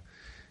while.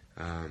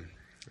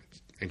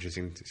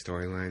 Interesting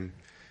storyline.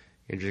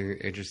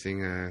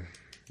 Interesting.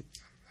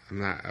 I'm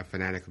not a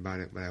fanatic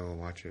about it, but I will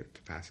watch it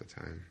to pass the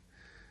time.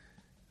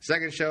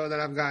 Second show that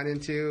I've gotten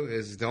into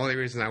is, the only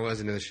reason I was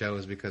into the show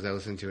is because I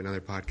listened to another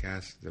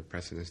podcast, the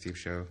Preston and Steve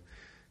Show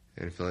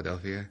in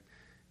Philadelphia.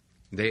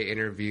 They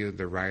interviewed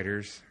the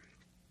writers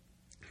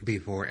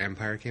before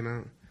Empire came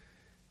out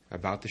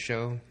about the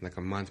show, like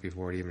a month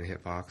before it even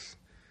hit Fox.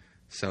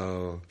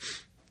 So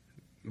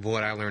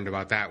what I learned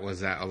about that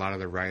was that a lot of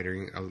the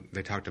writing,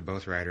 they talked to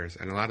both writers,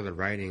 and a lot of the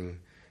writing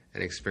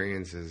and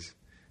experiences,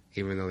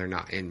 even though they're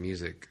not in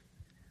music,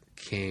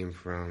 came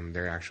from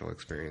their actual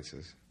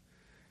experiences.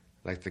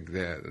 Like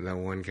the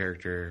one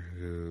character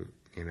who,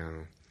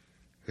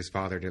 his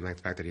father didn't like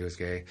the fact that he was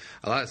gay.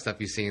 A lot of stuff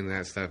you see in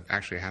that stuff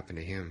actually happened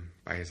to him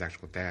by his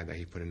actual dad that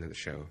he put into the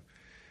show.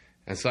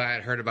 And so I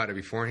had heard about it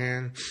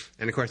beforehand.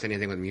 And of course,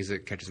 anything with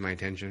music catches my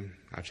attention.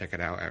 I'll check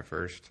it out at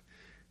first.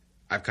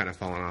 I've kind of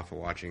fallen off of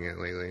watching it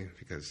lately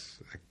because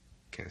I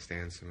can't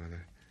stand some of the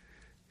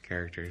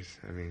characters.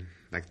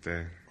 Like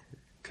the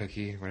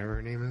Cookie, whatever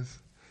her name is.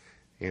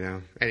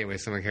 Anyway,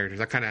 some of the characters.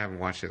 I kind of haven't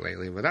watched it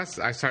lately. But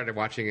I started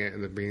watching it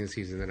in the beginning of the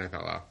season, then I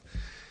fell off.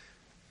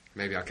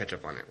 Maybe I'll catch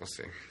up on it. We'll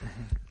see.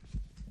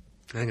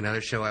 I think another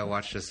show I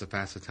watched just to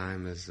pass the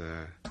time is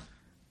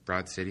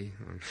Broad City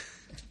on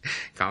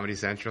Comedy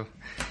Central.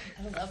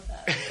 I love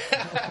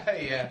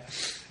that. Yeah.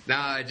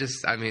 No, it's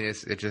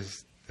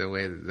just the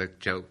way the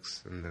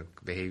jokes and the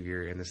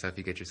behavior and the stuff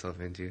you get yourself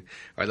into,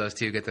 or those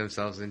two get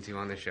themselves into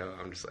on the show.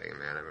 I'm just like,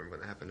 man, I remember when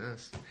that happened to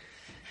us.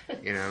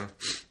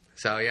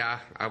 So yeah,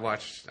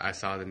 I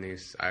saw the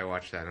news. I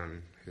watch that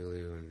on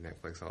Hulu and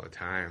Netflix all the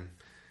time,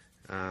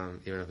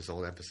 even if it's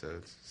old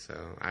episodes. So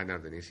I know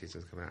the new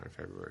season's coming out in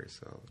February,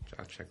 so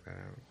I'll check that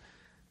out.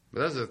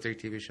 But those are the 3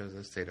 TV shows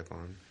I stayed up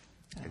on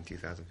in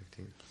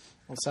 2015.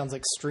 Well, it sounds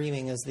like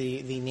streaming is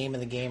the name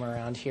of the game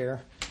around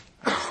here.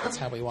 That's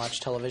how we watch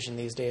television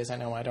these days. I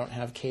know I don't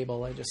have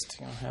cable. I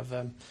just have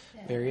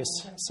various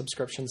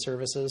subscription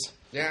services.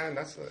 Yeah, and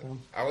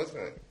I was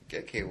going to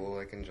get cable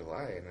like in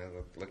July, and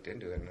I looked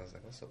into it, and I was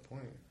like, what's the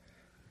point?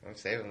 I'm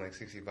saving like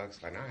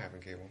 $60 by not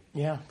having cable.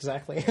 Yeah,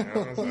 exactly. You know,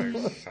 I was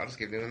like, I'll just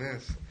keep doing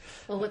this.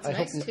 Well, what's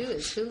nice too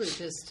is Hulu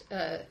just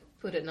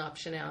put an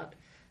option out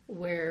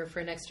where for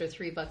an extra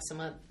 $3 a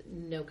month,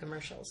 no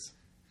commercials,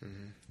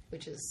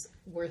 which is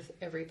worth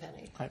every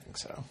penny. I think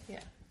so. Yeah.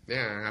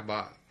 Yeah, I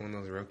bought one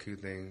of those Roku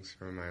things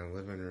for my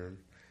living room,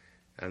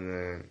 and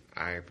then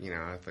I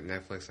put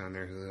Netflix on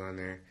there, Hulu on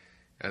there,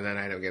 and then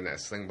I ended up getting that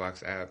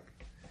Slingbox app.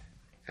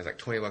 It's like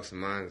 $20 a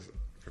month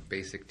for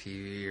basic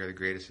TV or the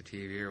greatest of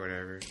TV or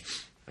whatever.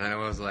 And it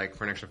was like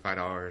for an extra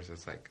 $5,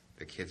 it's like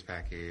the kids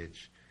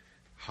package,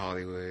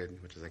 Hollywood,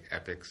 which is like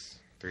Epix,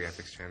 3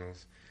 Epix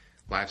channels,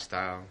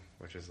 Lifestyle,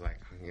 which is like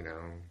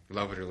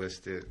Love It or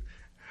List It,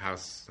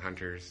 House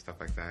Hunters, stuff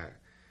like that.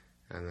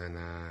 And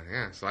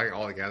then so I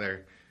all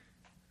together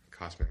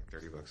cost me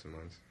like $30 a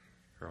month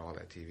for all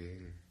that TV,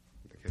 and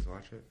the kids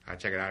watch it. I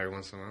check it out every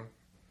once in a while.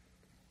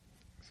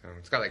 So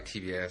it's got like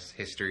TBS,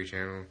 History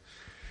Channel,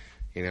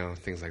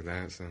 things like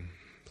that. So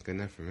it's good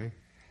enough for me.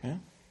 Yeah.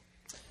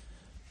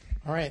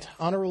 All right.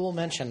 Honorable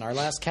mention, our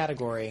last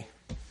category.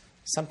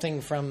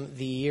 Something from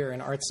the year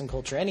in arts and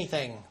culture.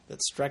 Anything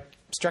that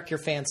struck your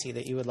fancy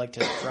that you would like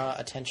to draw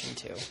attention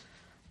to.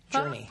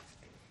 Journey.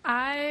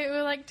 I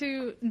would like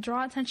to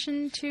draw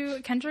attention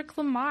to Kendrick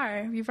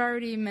Lamar. We've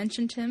already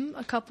mentioned him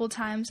a couple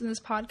times in this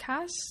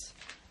podcast.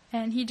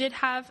 And he did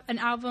have an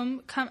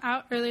album come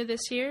out earlier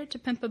this year, To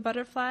Pimp a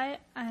Butterfly,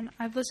 and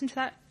I've listened to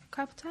that a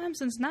couple times,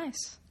 and it's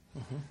nice.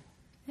 Mm-hmm.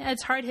 Yeah,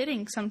 it's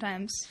hard-hitting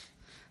sometimes.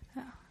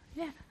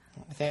 Yeah.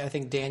 I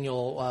think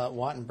Daniel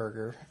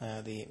Wattenberger,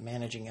 the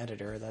managing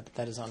editor,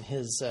 that is on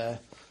his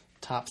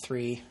top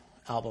 3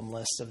 album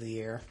list of the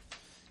year.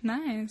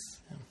 Nice.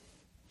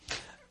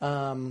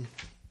 Yeah.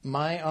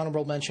 My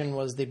honorable mention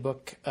was the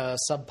book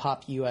Sub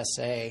Pop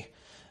USA,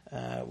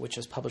 which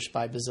was published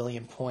by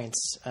Bazillion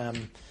Points.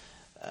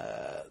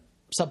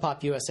 Sub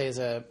Pop USA is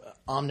a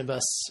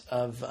omnibus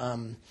of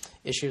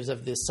issues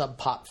of the Sub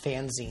Pop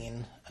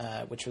fanzine,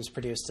 which was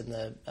produced in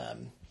the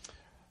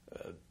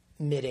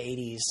mid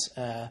 80s,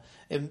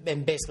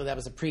 and basically that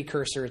was a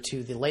precursor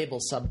to the label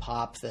Sub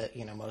Pop that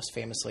most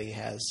famously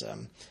has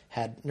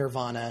had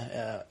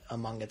Nirvana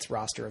among its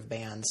roster of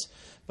bands.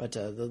 But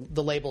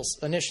the label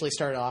initially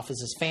started off as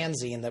this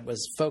fanzine that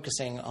was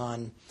focusing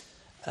on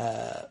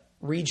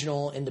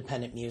regional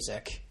independent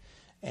music,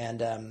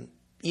 and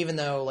even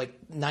though like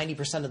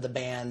 90% of the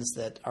bands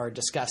that are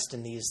discussed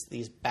in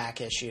these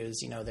back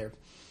issues, they're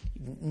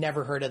you've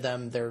never heard of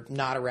them, they're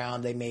not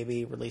around, they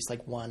maybe released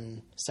like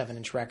one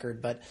 7-inch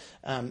record, but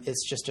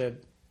it's just a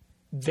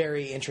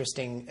very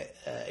interesting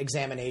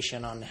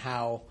examination on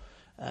how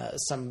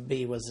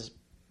somebody was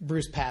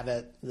Bruce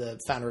Pavitt, the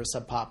founder of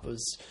Sub Pop,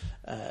 was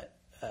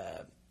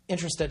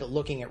interested in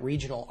looking at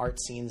regional art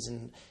scenes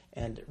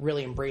and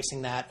really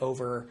embracing that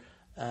over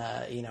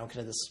kind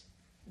of this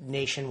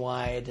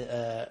nationwide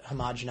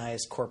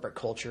homogenized corporate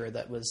culture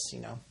that was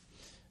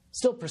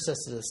still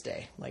persists to this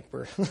day. Like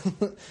we're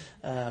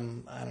I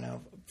don't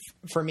know,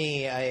 for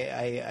me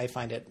I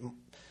find it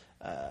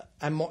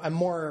I'm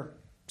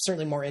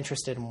certainly more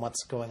interested in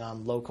what's going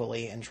on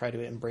locally and try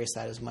to embrace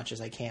that as much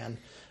as I can.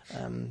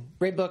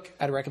 Great book,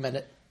 I'd recommend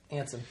it.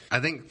 Anson. I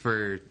think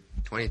for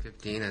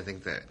 2015, I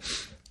think that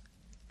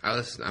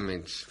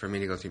for me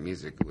to go through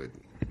music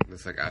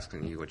it's like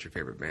asking you what your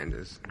favorite band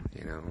is,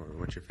 or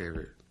what your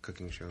favorite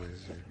cooking show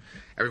is.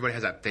 Everybody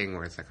has that thing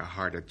where it's like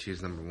hard to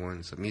choose number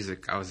one. So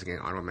music, I was getting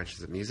honorable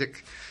mentions of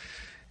music,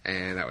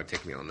 and that would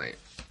take me all night.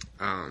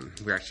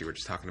 We were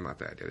just talking about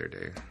that the other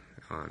day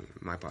on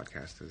my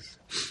podcast.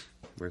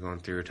 We're going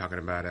through talking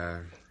about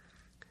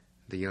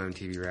the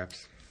MTV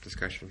Raps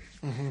discussion.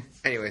 Mm-hmm.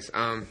 Anyways,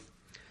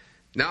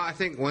 no, I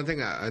think one thing,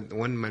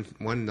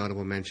 one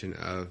notable mention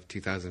of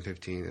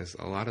 2015 is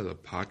a lot of the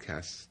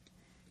podcasts,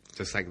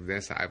 just like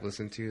this, that I've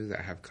listened to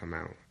that have come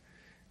out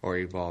or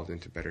evolved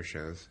into better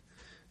shows.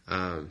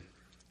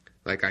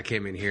 Like I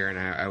came in here and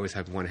I always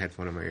have one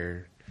headphone in my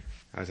ear.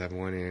 I always have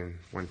one in,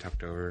 one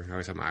tucked over. I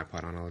always have my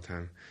iPod on all the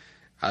time.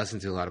 I listen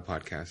to a lot of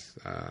podcasts.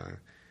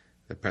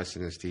 The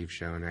Preston and Steve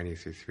Show,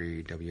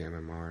 93.3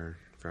 WMMR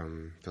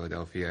from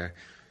Philadelphia.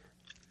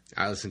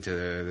 I listen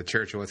to the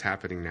Church of What's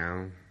Happening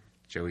Now,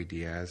 Joey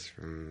Diaz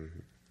from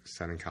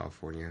Southern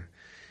California.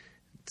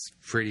 It's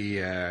pretty,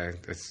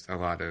 it's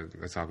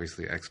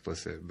obviously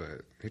explicit,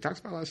 but he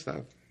talks about a lot of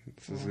stuff.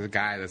 This is a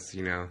guy that's,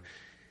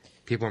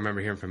 people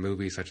remember him from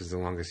movies such as The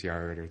Longest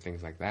Yard or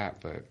things like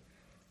that, but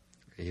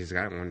he's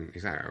got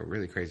a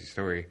really crazy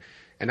story.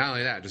 And not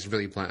only that, just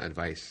really blunt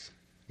advice.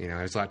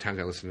 There's a lot of times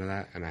I listen to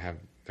that, and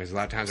there's a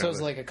lot of times. So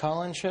it's like a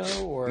call-in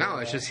show, or no?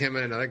 It's just him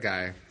and another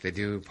guy. They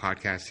do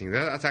podcasting.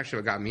 That's actually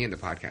what got me into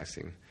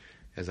podcasting.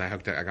 Is I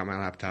got my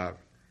laptop,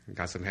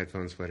 got some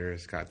headphone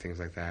splitters, got things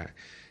like that,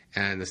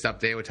 and the stuff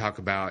they would talk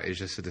about is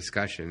just a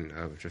discussion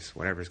of just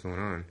whatever's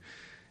going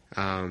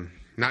on.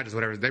 Not just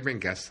whatever. They bring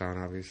guests on,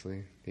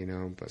 obviously,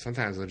 but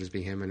sometimes it'll just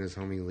be him and his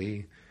homie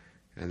Lee,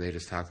 and they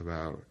just talk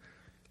about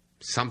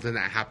something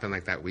that happened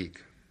like that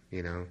week,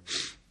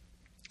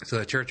 So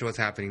the Church of What's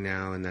Happening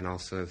Now, and then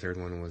also the third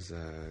one was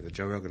the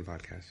Joe Rogan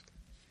podcast.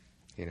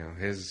 You know,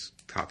 his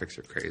topics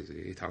are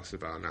crazy. He talks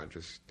about not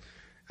just,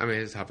 I mean,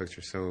 his topics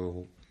are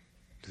so,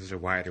 there's a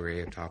wide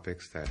array of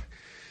topics that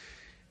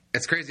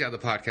it's crazy how the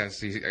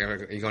podcast,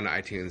 you go into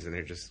iTunes and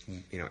they're just,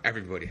 you know,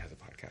 everybody has a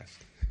podcast.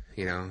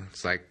 You know,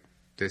 it's like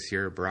this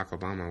year Barack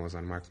Obama was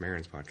on Mark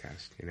Maron's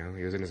podcast. You know,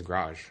 he was in his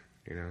garage,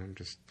 you know,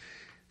 just,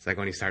 it's like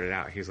when he started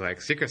out, he's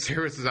like, Secret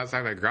Service is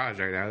outside my garage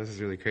right now. This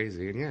is really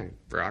crazy. And yeah,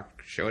 Barack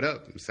showed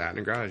up and sat in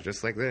the garage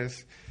just like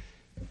this,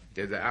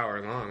 did the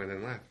hour long and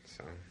then left.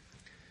 So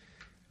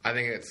I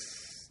think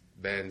it's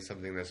been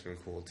something that's been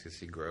cool to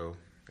see grow,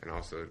 and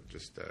also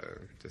just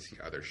to see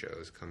other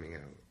shows coming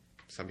out.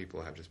 Some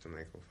people have just been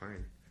like, well,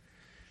 fine.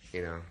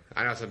 You know,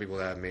 I know some people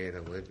that have made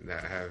a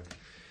that have.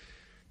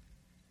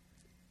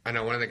 I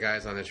know one of the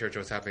guys on the Church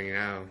What's Happening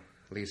Now,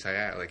 Lee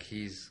Sayat, like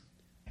he's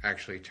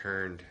actually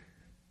turned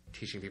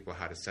teaching people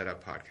how to set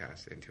up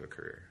podcasts into a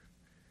career.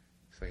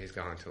 So he's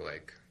gone to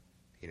like,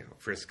 you know,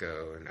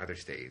 Frisco and other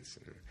states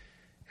and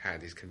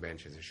had these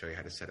conventions to show you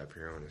how to set up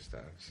your own and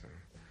stuff. So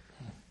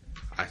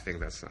I think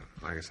that's,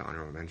 I guess, an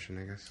honorable mention,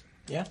 I guess.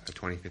 Yeah. Of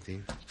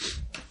 2015.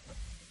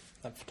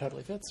 That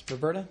totally fits.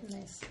 Roberta?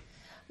 Nice.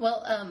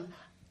 Well,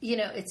 you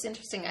know, it's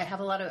interesting. I have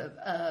a lot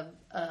of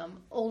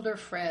older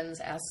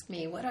friends ask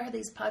me, what are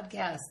these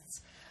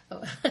podcasts?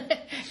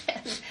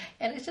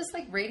 and it's just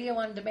like radio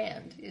on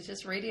demand. It's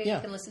just radio you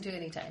can listen to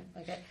anytime.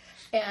 Okay.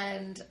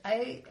 And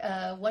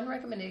one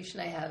recommendation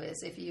I have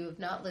is, if you have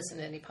not listened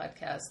to any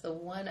podcasts, the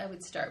one I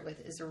would start with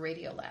is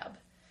Radiolab.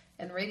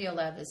 And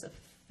Radiolab is a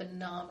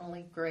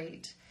phenomenally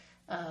great.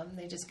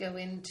 They just go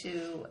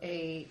into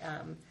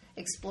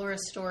explore a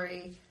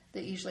story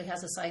that usually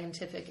has a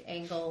scientific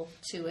angle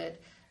to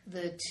it.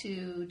 The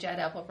two, Jad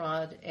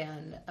Abumrad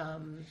and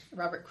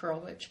Robert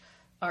Krulwich,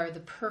 are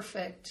the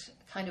perfect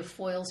kind of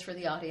foils for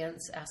the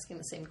audience, asking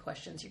the same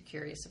questions you're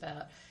curious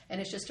about. And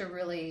it's just a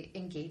really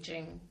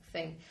engaging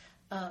thing.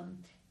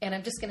 And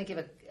I'm just going to give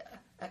okay,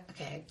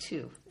 I have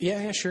two.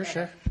 Yeah, sure.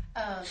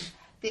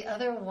 The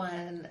other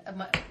one,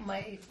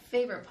 my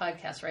favorite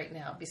podcast right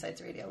now,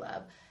 besides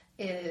Radiolab,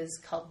 is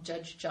called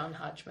Judge John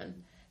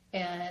Hodgman.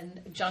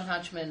 And John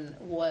Hodgman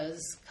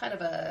was kind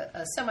of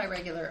a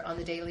semi-regular on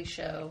The Daily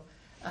Show.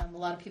 A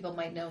lot of people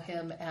might know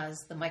him as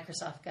the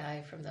Microsoft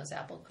guy from those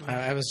Apple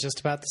commercials. I was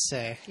just about to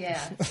say.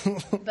 Yeah.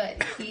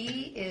 But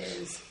he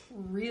is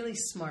really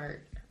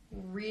smart,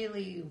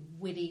 really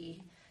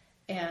witty.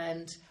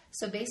 And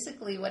so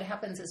basically what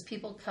happens is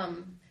people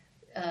come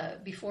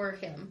before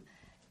him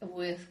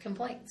with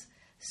complaints.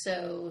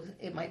 So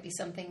it might be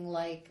something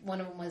like,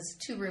 one of them was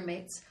two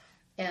roommates,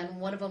 and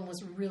one of them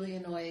was really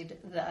annoyed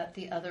that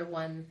the other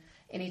one,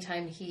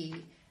 anytime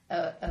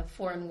a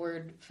foreign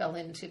word fell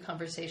into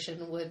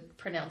conversation, would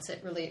pronounce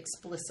it really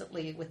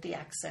explicitly with the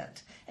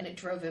accent, and it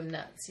drove him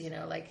nuts. You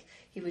know, like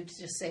he would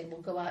just say,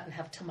 "We'll go out and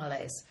have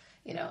tamales,"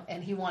 you know,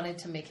 and he wanted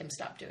to make him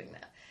stop doing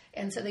that.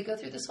 And so they go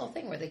through this whole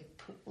thing where they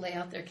lay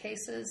out their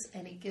cases,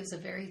 and he gives a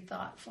very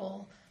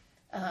thoughtful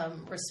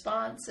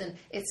response, and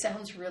it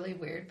sounds really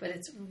weird, but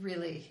it's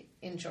really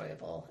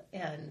enjoyable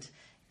and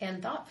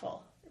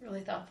thoughtful,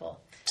 really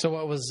thoughtful. So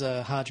what was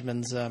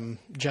Hodgman's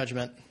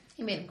judgment?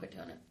 He made him quit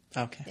doing it.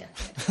 Okay.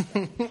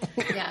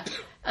 Yeah.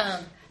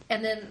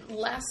 And then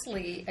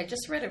lastly, I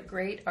just read a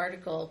great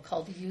article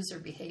called User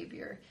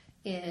Behavior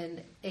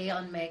in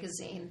Aeon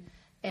Magazine,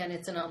 and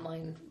it's an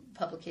online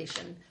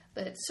publication,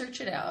 but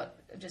search it out,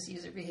 just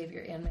User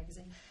Behavior, Aeon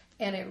Magazine,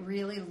 and it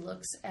really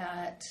looks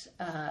at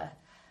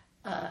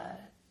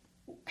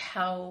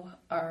how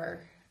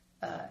our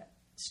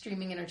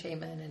streaming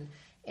entertainment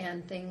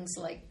and things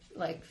like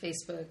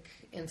Facebook,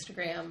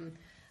 Instagram,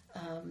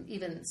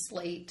 even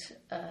Slate,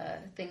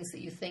 things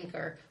that you think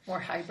are more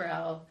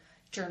highbrow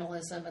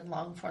journalism and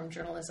long-form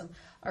journalism,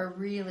 are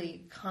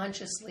really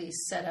consciously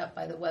set up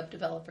by the web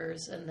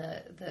developers and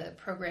the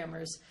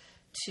programmers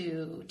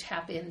to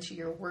tap into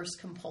your worst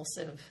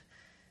compulsive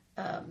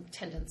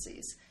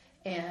tendencies.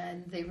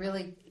 And they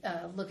really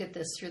look at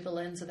this through the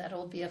lens of that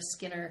old B.F.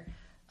 Skinner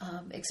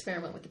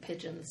experiment with the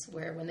pigeons,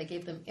 where when they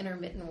gave them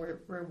intermittent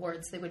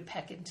rewards, they would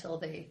peck until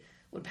they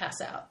would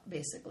pass out,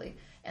 basically.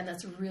 And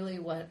that's really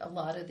what a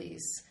lot of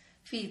these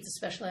feeds,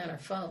 especially on our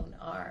phone,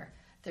 are.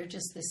 They're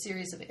just this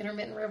series of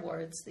intermittent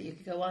rewards that you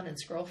could go on and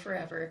scroll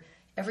forever.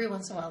 Every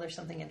once in a while there's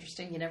something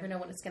interesting. You never know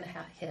when it's going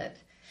to hit.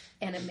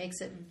 And it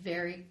makes it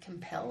very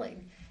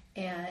compelling.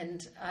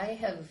 And I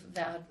have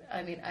vowed,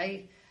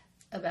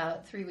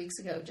 about 3 weeks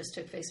ago, just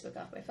took Facebook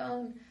off my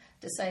phone,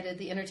 decided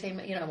the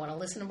entertainment, I want to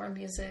listen to more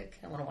music,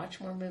 I want to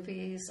watch more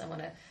movies, I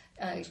want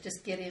to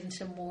just get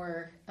into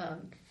more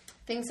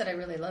things that I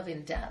really love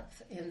in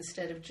depth,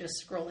 instead of just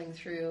scrolling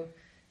through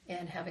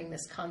and having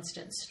this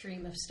constant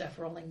stream of stuff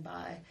rolling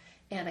by.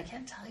 And I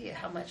can't tell you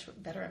how much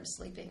better I'm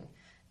sleeping,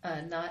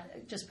 not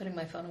just putting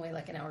my phone away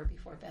like an hour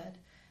before bed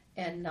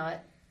and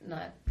not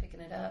picking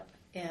it up.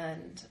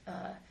 And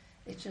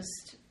it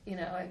just,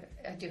 I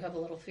do have a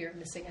little fear of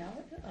missing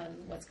out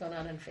on what's going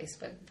on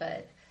Facebook,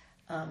 but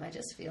I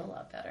just feel a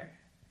lot better.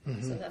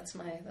 Mm-hmm. So that's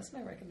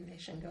my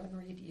recommendation. Go and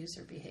read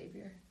User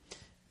Behavior.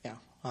 Yeah,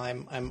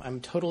 I'm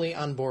totally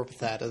on board with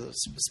that.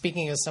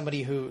 Speaking as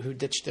somebody who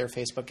ditched their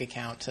Facebook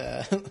account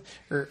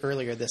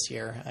earlier this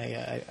year,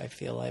 I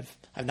feel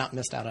I've not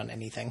missed out on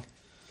anything.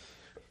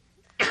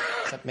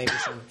 Except maybe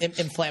some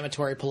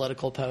inflammatory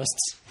political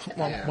posts,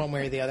 one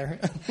way or the other.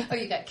 Oh,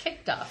 you got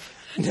kicked off.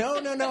 No,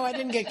 I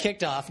didn't get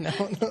kicked off. No.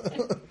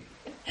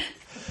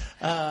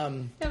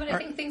 No, but I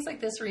think things like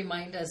this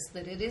remind us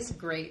that it is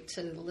great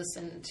to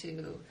listen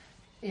to,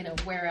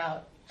 wear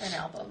out an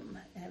album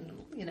and,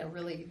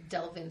 really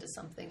delve into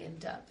something in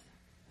depth.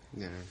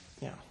 Yeah.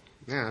 Yeah.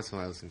 Yeah, that's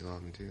why I listen to all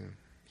of them, too.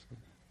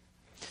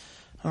 So.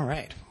 All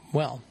right.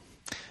 Well,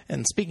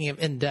 and speaking of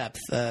in-depth,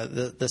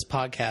 this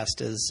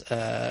podcast is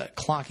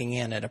clocking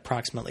in at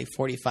approximately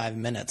 45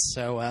 minutes.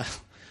 So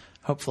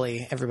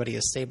hopefully everybody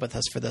has stayed with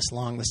us for this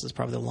long. This is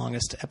probably the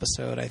longest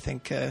episode I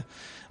think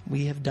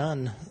we have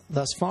done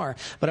thus far.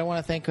 But I want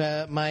to thank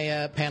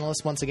my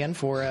panelists once again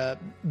for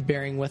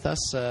bearing with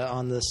us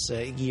on this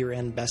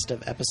year-end best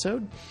of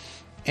episode.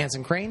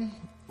 Anson Crane,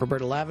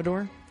 Roberta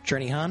Lavador,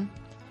 Journey Hahn,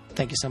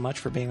 thank you so much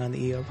for being on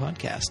the EO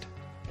podcast.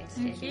 Thanks,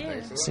 Thank Katie.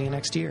 you. See you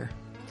next year.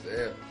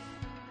 Yeah.